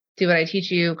can do what I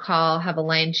teach you, call, have a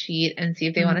line sheet, and see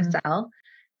if they want to sell.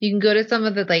 You can go to some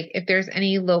of the, like, if there's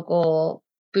any local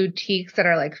boutiques that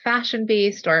are like fashion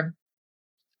based, or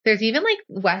there's even like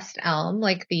West Elm,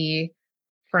 like the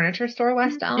furniture store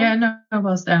West Elm. Yeah, no,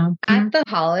 West Elm. At the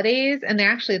holidays, and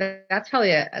they're actually, that's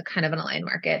probably a kind of an aligned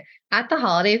market. At the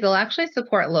holidays, they'll actually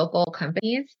support local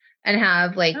companies and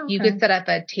have like, you could set up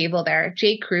a table there.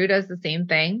 J. Crew does the same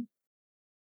thing.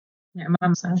 Yeah,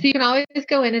 so you can always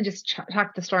go in and just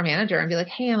talk to the store manager and be like,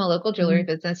 hey, I'm a local jewelry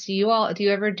business. Do you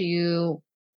ever do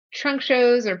trunk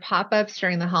shows or pop-ups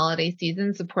during the holiday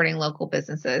season supporting local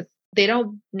businesses? They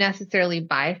don't necessarily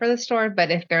buy for the store, but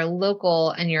if they're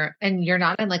local and you're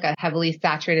not in like a heavily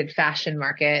saturated fashion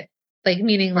market, like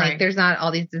meaning like there's not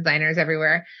all these designers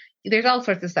everywhere. There's all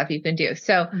sorts of stuff you can do.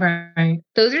 So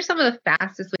those are some of the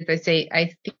fastest ways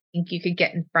I think you could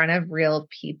get in front of real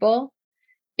people.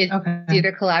 It's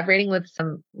either collaborating with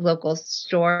some local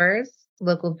stores,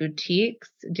 local boutiques,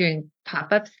 doing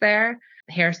pop-ups there,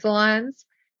 hair salons,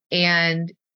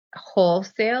 and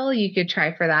wholesale. You could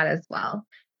try for that as well.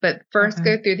 But first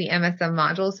go through the MSM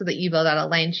module so that you build out a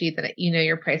line sheet that you know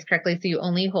your price correctly. So you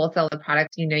only wholesale the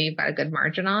products you know you've got a good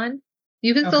margin on.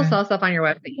 You can still sell stuff on your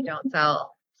website. You don't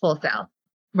sell wholesale.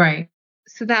 Right.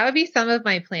 So that would be some of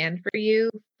my plan for you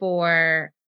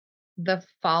for the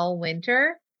fall,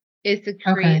 winter, is to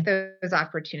create those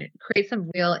opportunities, create some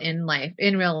real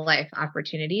real life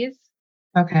opportunities.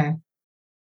 Okay.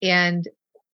 And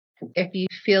if you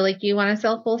feel like you want to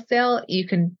sell wholesale, you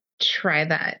can try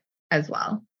that as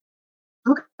well.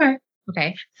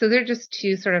 Okay. So they're just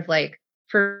two sort of like,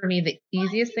 for me, the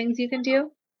easiest things you can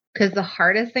do, because the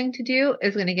hardest thing to do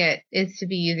is to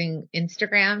be using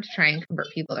Instagram to try and convert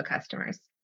people to customers.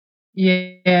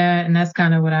 Yeah. And that's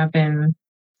kind of what I've been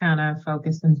kind of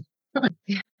focusing.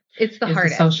 It's the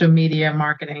hardest. The social media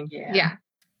marketing. Yeah.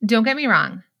 Don't get me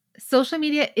wrong. Social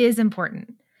media is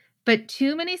important, but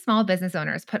too many small business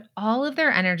owners put all of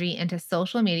their energy into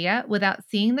social media without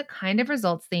seeing the kind of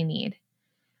results they need.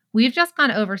 We've just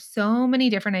gone over so many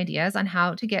different ideas on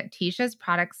how to get Tisha's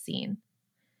products seen.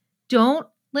 Don't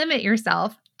limit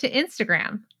yourself to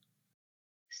Instagram.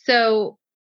 So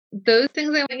those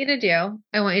things I want you to do,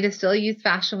 I want you to still use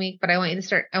Fashion Week, but I want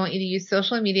you to use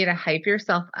social media to hype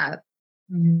yourself up.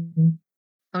 I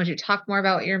want you to talk more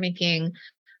about what you're making.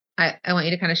 I want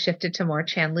you to kind of shift it to more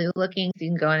Chanlu looking, so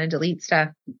you can go in and delete stuff.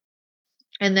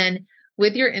 And then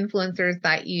with your influencers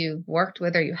that you've worked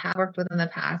with or you have worked with in the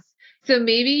past, so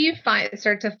maybe you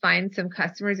start to find some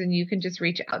customers and you can just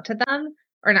reach out to them,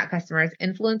 or not customers,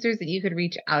 influencers that you could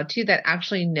reach out to that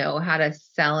actually know how to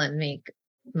sell and make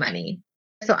money.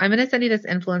 So I'm going to send you this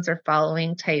influencer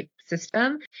following type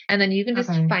system. And then you can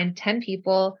just find 10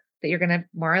 people that you're going to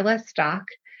more or less stalk.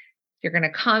 You're going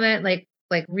to comment like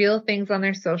real things on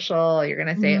their social. You're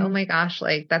going to say, oh my gosh,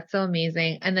 like that's so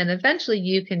amazing. And then eventually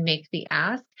you can make the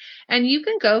ask, and you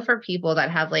can go for people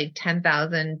that have like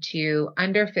 10,000 to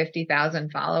under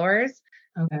 50,000 followers.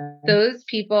 Those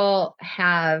people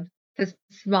have the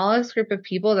smallest group of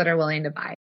people that are willing to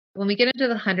buy. When we get into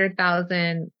the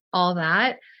 100,000, all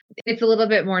that, it's a little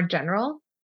bit more general.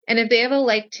 And if they have a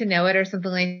like to know it or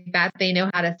something like that, they know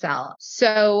how to sell.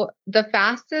 So the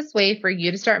fastest way for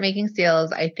you to start making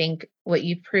sales, I think what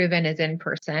you've proven, is in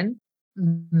person.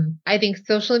 I think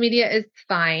social media is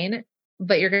fine,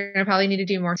 but you're going to probably need to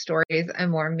do more stories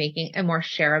and more making and more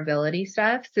shareability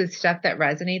stuff. So stuff that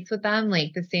resonates with them,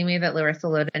 like the same way that Larissa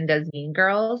Loden does Mean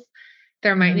Girls.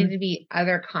 There might need to be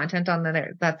other content on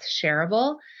there that's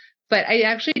shareable, but I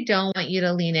actually don't want you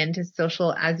to lean into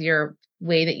social as your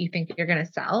way that you think you're going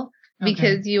to sell,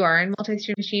 because you are in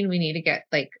Multi-Stream Machine. We need to get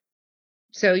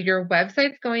so your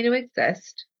website's going to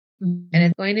exist and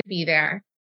it's going to be there.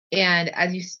 And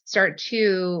as you start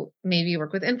to maybe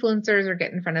work with influencers or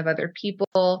get in front of other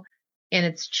people, and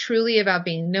it's truly about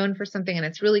being known for something and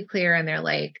it's really clear, and they're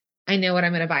like, I know what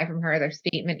I'm going to buy from her. Their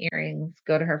statement earrings,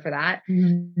 go to her for that.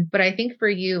 But I think for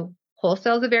you,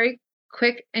 wholesale is a very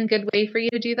quick and good way for you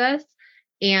to do this.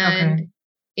 And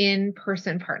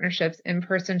in-person partnerships,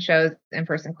 in-person shows,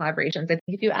 in-person collaborations. I think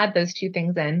if you add those two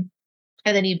things in,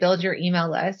 and then you build your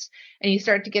email list and you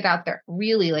start to get out there,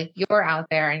 really like you're out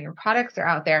there and your products are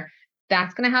out there,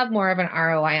 that's going to have more of an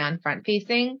ROI on front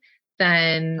facing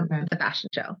than the fashion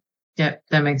show. Yeah,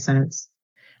 that makes sense.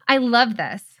 I love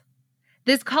this.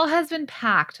 This call has been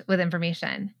packed with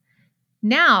information.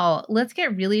 Now let's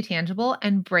get really tangible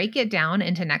and break it down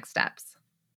into next steps.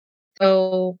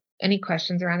 So any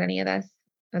questions around any of this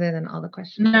other than all the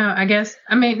questions? No, I guess,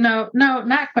 I mean, no,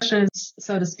 not questions,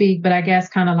 so to speak, but I guess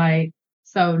kind of like,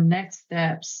 so next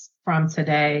steps from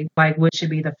today, like what should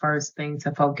be the first thing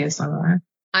to focus on?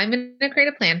 I'm going to create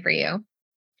a plan for you.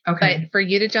 Okay. But for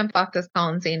you to jump off this call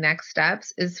and say next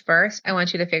steps is first, I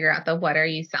want you to figure out what are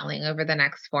you selling over the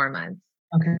next 4 months?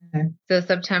 Okay. So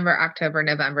September, October,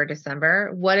 November,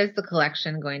 December, what is the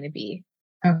collection going to be?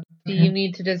 Okay. Do you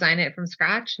need to design it from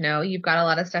scratch? No, you've got a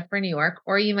lot of stuff for New York.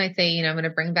 Or you might say, I'm going to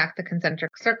bring back the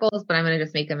concentric circles, but I'm going to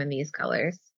just make them in these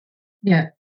colors. Yeah.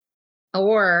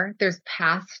 Or there's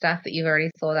past stuff that you've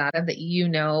already sold out of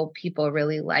that people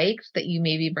really liked, that you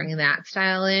maybe bring that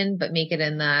style in, but make it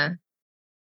in the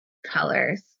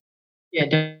colors. Yeah,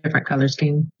 different color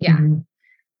scheme. Yeah. Mm-hmm.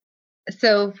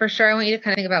 So for sure, I want you to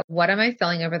kind of think about what am I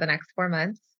selling over the next 4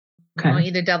 months? Okay. I want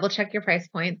you to double check your price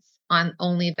points on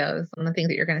only those, on the things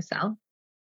that you're going to sell.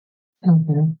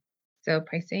 Okay. So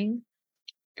pricing,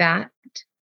 that.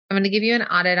 I'm going to give you an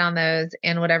audit on those,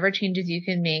 and whatever changes you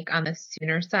can make on the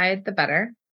sooner side, the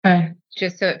better. Okay.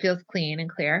 Just so it feels clean and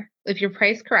clear. If you're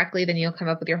priced correctly, then you'll come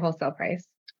up with your wholesale price.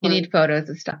 You need photos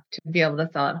of stuff to be able to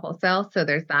sell at wholesale. So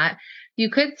there's that. You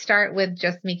could start with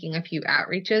just making a few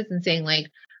outreaches and saying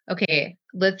okay,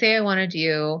 let's say I want to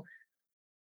do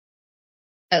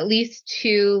at least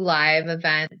 2 live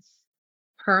events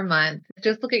per month.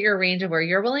 Just look at your range of where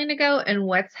you're willing to go and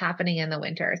what's happening in the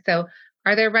winter. So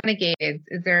are there renegades?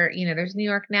 Is there, there's New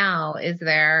York Now. Is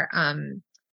there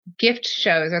gift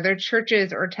shows? Are there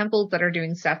churches or temples that are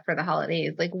doing stuff for the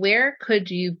holidays? Where could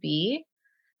you be?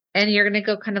 And you're going to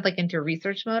go kind of into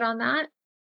research mode on that,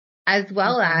 as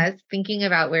well as thinking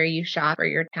about where you shop or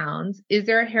your towns. Is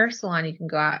there a hair salon you can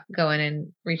go in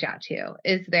and reach out to?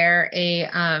 Is there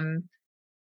a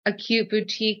cute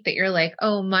boutique that you're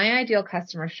oh, my ideal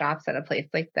customer shops at a place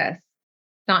like this?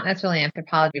 Not necessarily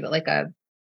Anthropologie, but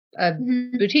a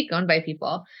boutique owned by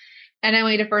people. And I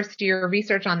want you to first do your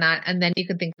research on that. And then you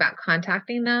can think about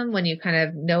contacting them when you kind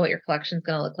of know what your collection is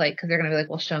going to look like. Cause they're going to be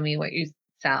well, show me what you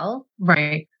sell.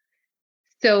 Right.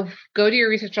 So go do your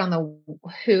research on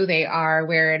who they are,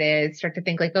 where it is, start to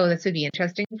think oh, this would be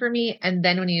interesting for me. And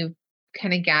then when you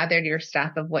kind of gathered your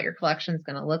stuff of what your collection is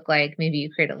going to look like, maybe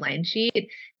you create a line sheet,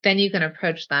 then you can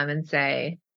approach them and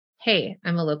say, hey,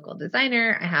 I'm a local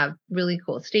designer. I have really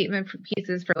cool statement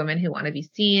pieces for women who want to be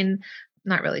seen.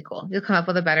 Not really cool. You'll come up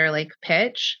with a better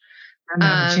pitch.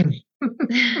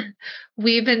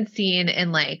 We've been seen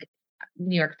in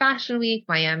New York Fashion Week,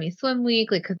 Miami Swim Week,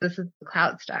 because this is the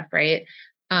clout stuff, right?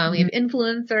 We have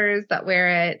influencers that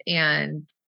wear it, and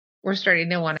we're starting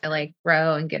to want to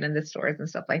grow and get into stores and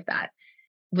stuff like that.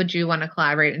 Would you want to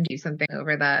collaborate and do something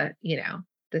over the,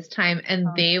 this time? And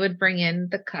they would bring in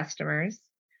the customers,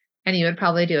 and you would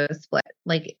probably do a split.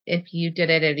 If you did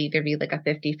it, it'd either be a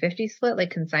 50-50 split,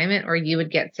 consignment, or you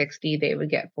would get 60, they would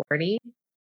get 40.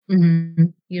 Mm-hmm.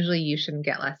 Usually you shouldn't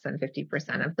get less than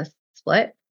 50% of the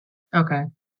split. Okay.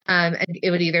 And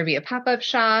it would either be a pop-up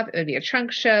shop, it would be a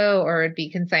trunk show, or it'd be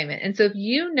consignment. And so if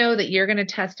you know that you're going to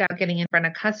test out getting in front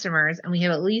of customers, and we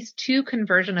have at least 2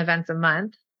 conversion events a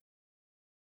month,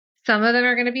 some of them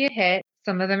are going to be a hit,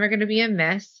 some of them are going to be a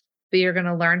miss, but you're going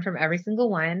to learn from every single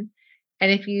one.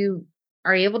 And if you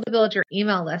are able to build your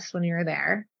email list when you're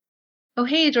there, oh,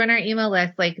 hey, join our email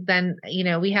list. Then,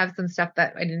 we have some stuff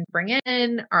that I didn't bring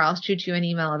in, or I'll shoot you an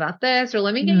email about this, or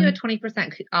let me give you a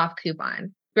 20% off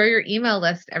coupon. Grow your email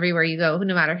list everywhere you go,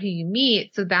 no matter who you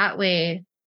meet. So that way,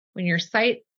 when your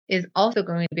site is also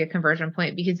going to be a conversion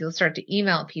point, because you'll start to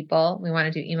email people. We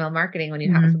want to do email marketing when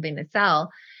you have something to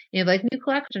sell. You have new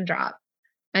collection drop,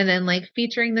 and then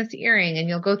featuring this earring, and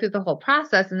you'll go through the whole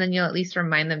process, and then you'll at least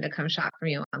remind them to come shop from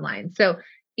you online. So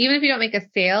even if you don't make a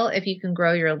sale, if you can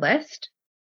grow your list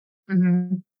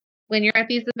when you're at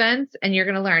these events, and you're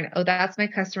going to learn, oh, that's my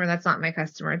customer, that's not my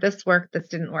customer. This worked, this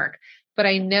didn't work. But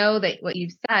I know that what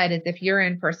you've said is if you're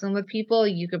in person with people,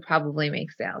 you could probably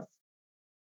make sales.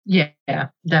 Yeah,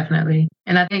 definitely.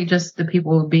 And I think just the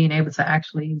people being able to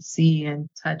actually see and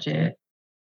touch it.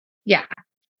 Yeah.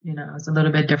 It's a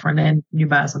little bit different than you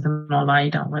buy something online.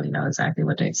 You don't really know exactly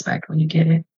what to expect when you get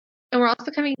it. And we're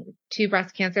also coming to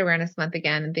Breast Cancer Awareness Month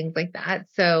again and things like that.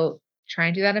 So try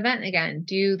and do that event again.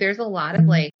 There's a lot of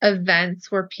like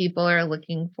events where people are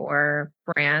looking for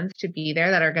brands to be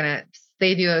there that are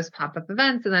they do those pop-up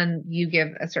events and then you give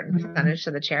a certain percentage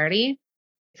to the charity.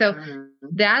 So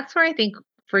that's where I think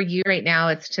for you right now,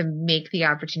 it's to make the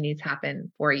opportunities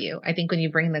happen for you. I think when you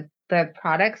bring the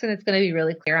products and it's going to be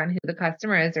really clear on who the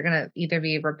customer is, they're going to either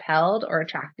be repelled or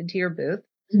attracted to your booth.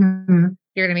 You're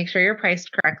going to make sure you're priced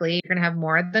correctly. You're going to have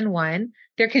more than one.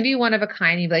 There can be one of a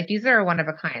kind. You'd be like, these are one of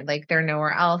a kind. Like they're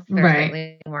nowhere else. They're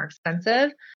slightly more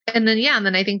expensive. And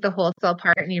then I think the wholesale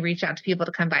part and you reach out to people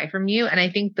to come buy from you. And I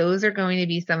think those are going to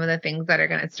be some of the things that are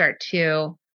going to start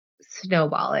to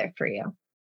snowball it for you.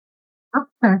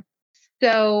 Okay.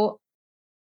 So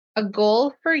a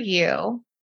goal for you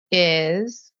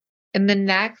is in the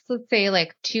next, let's say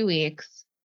like 2 weeks,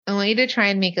 I want you to try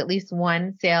and make at least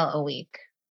one sale a week.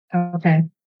 Okay.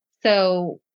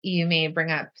 So you may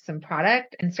bring up some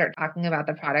product and start talking about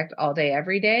the product all day,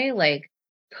 every day, like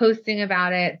posting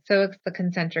about it. So it's the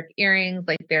concentric earrings,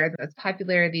 like they're the most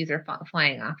popular. These are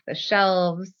flying off the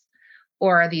shelves,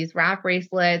 or these wrap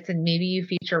bracelets. And maybe you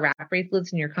feature wrap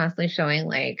bracelets and you're constantly showing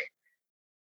like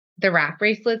the wrap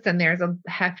bracelets, and there's a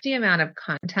hefty amount of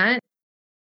content.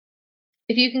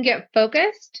 If you can get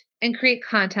focused and create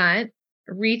content,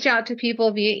 reach out to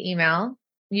people via email.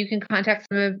 You can contact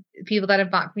some of the people that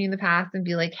have bought from you in the past and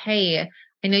be like, hey,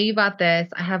 I know you bought this.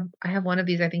 I have one of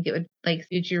these. I think it would like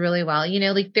suit you really well.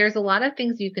 Like there's a lot of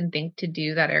things you can think to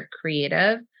do that are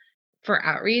creative for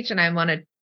outreach. And I want to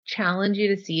challenge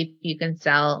you to see if you can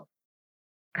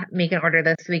make an order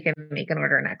this week and make an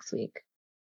order next week.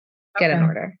 Get an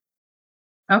order.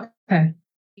 Okay.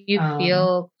 You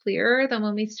feel clearer than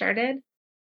when we started?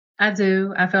 I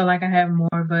do. I feel like I have more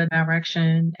of a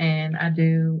direction, and I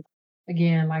do,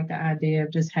 again, like the idea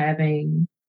of just having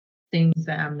things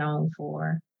that I'm known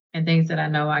for and things that I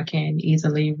know I can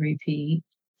easily repeat.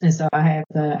 And so I have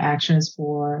the actions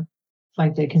for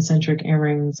like the concentric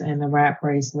earrings and the wrap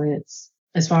bracelets.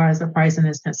 As far as the pricing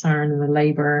is concerned and the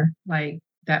labor, like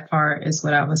that part is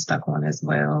what I was stuck on as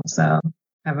well. So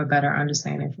I have a better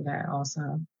understanding for that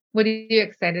also. What are you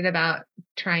excited about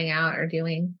trying out or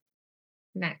doing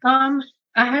next?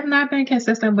 I have not been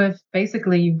consistent with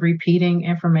basically repeating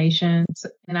information,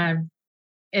 and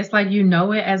it's like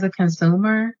it as a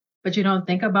consumer, but you don't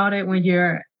think about it when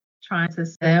you're trying to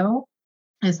sell.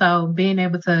 And so being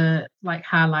able to like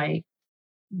highlight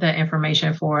the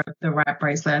information for the wrap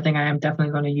bracelet, I think I am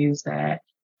definitely going to use that,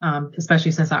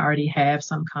 especially since I already have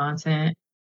some content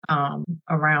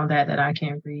around that I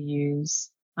can reuse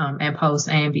and post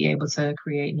and be able to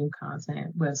create new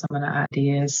content with some of the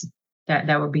ideas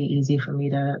that would be easy for me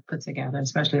to put together,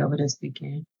 especially over this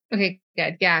weekend. Okay,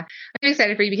 good. Yeah. I'm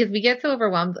excited for you because we get so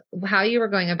overwhelmed. How you were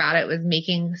going about it was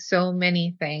making so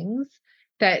many things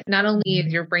that not only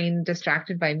is your brain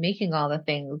distracted by making all the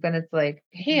things, then it's like,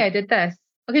 hey, I did this.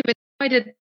 Okay, but I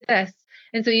did this.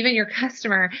 And so even your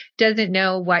customer doesn't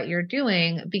know what you're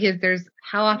doing because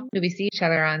how often do we see each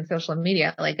other on social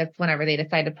media? Like it's whenever they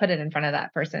decide to put it in front of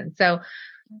that person. So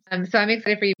I'm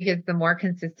excited for you because the more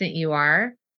consistent you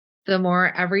are, the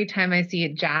more every time I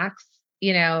see Jax,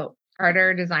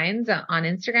 Carter designs on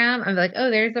Instagram, I'm like,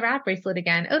 oh, there's the wrap bracelet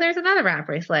again. Oh, there's another wrap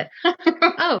bracelet.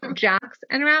 Oh, Jax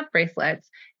and wrap bracelets.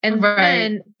 And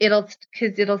then it'll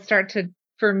start to,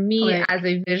 for me as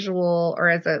a visual or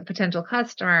as a potential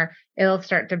customer, it'll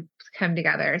start to come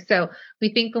together. So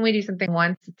we think when we do something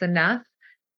once, it's enough,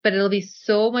 but it'll be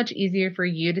so much easier for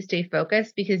you to stay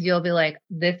focused because you'll be like,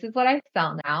 this is what I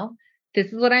sell now.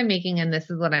 This is what I'm making. And this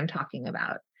is what I'm talking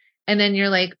about. And then you're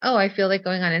like, oh, I feel like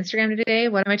going on Instagram today.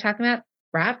 What am I talking about?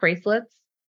 Wrap bracelets,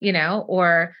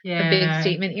 or the big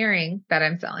statement earring that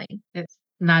I'm selling. It's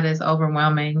not as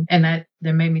overwhelming. And that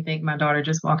made me think my daughter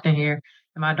just walked in here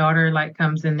and my daughter like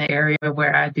comes in the area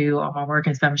where I do all my work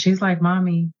and stuff. She's like,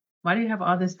 Mommy, why do you have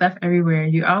all this stuff everywhere?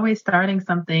 You're always starting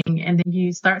something and then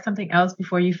you start something else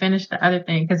before you finish the other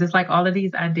thing. Cause it's like all of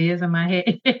these ideas in my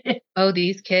head. Oh,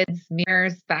 these kids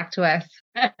mirrors back to us.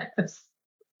 Yes.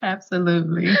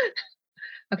 Absolutely.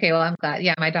 Okay, well, I'm glad.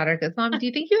 Yeah, my daughter goes, Mom, do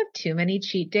you think you have too many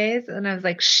cheat days? And I was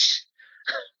like, shh.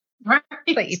 Right.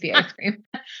 Let you eat the ice cream.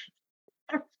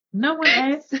 No one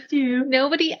asked you.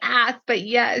 Nobody asked, but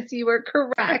yes, you were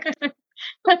correct.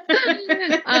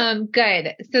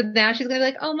 Good. So now she's going to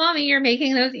be like, oh, Mommy, you're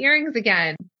making those earrings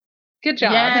again. Good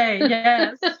job. Yay,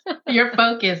 yes. You're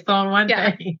focused on one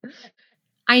thing.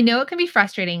 I know it can be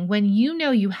frustrating when you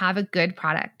know you have a good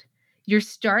product. You're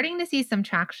starting to see some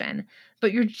traction,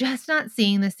 but you're just not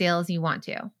seeing the sales you want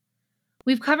to.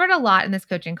 We've covered a lot in this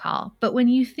coaching call, but when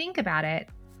you think about it,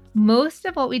 most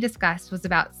of what we discussed was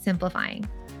about simplifying,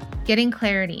 getting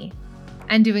clarity,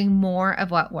 and doing more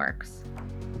of what works.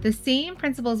 The same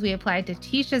principles we applied to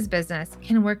Tisha's business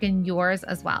can work in yours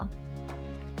as well.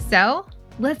 So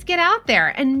let's get out there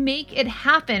and make it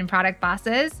happen, product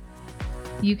bosses.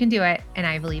 You can do it, and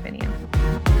I believe in you.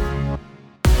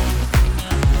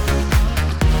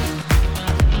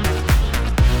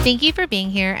 Thank you for being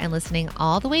here and listening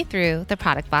all the way through the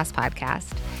Product Boss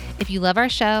podcast. If you love our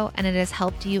show and it has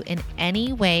helped you in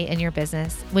any way in your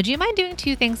business, would you mind doing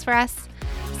 2 things for us?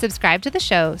 Subscribe to the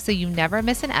show so you never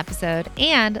miss an episode,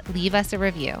 and leave us a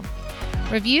review.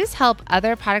 Reviews help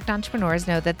other product entrepreneurs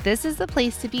know that this is the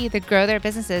place to be to grow their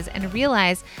businesses and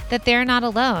realize that they're not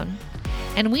alone.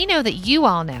 And we know that you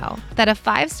all know that a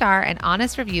 5-star and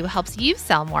honest review helps you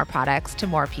sell more products to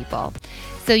more people.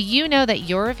 So you know that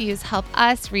your reviews help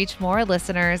us reach more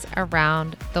listeners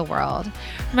around the world.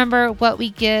 Remember, what we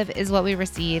give is what we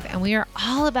receive, and we are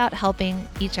all about helping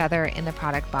each other in the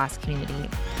Product Boss community.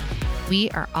 We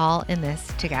are all in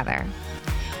this together.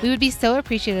 We would be so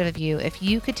appreciative of you if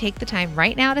you could take the time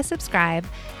right now to subscribe,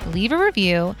 leave a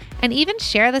review, and even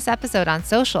share this episode on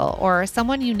social or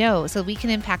someone you know so we can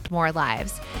impact more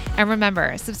lives. And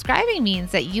remember, subscribing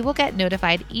means that you will get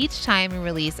notified each time we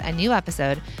release a new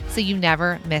episode so you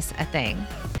never miss a thing.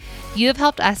 You have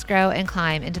helped us grow and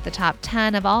climb into the top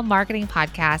 10 of all marketing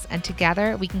podcasts, and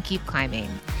together we can keep climbing.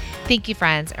 Thank you,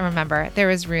 friends, and remember,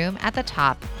 there is room at the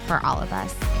top for all of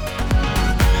us.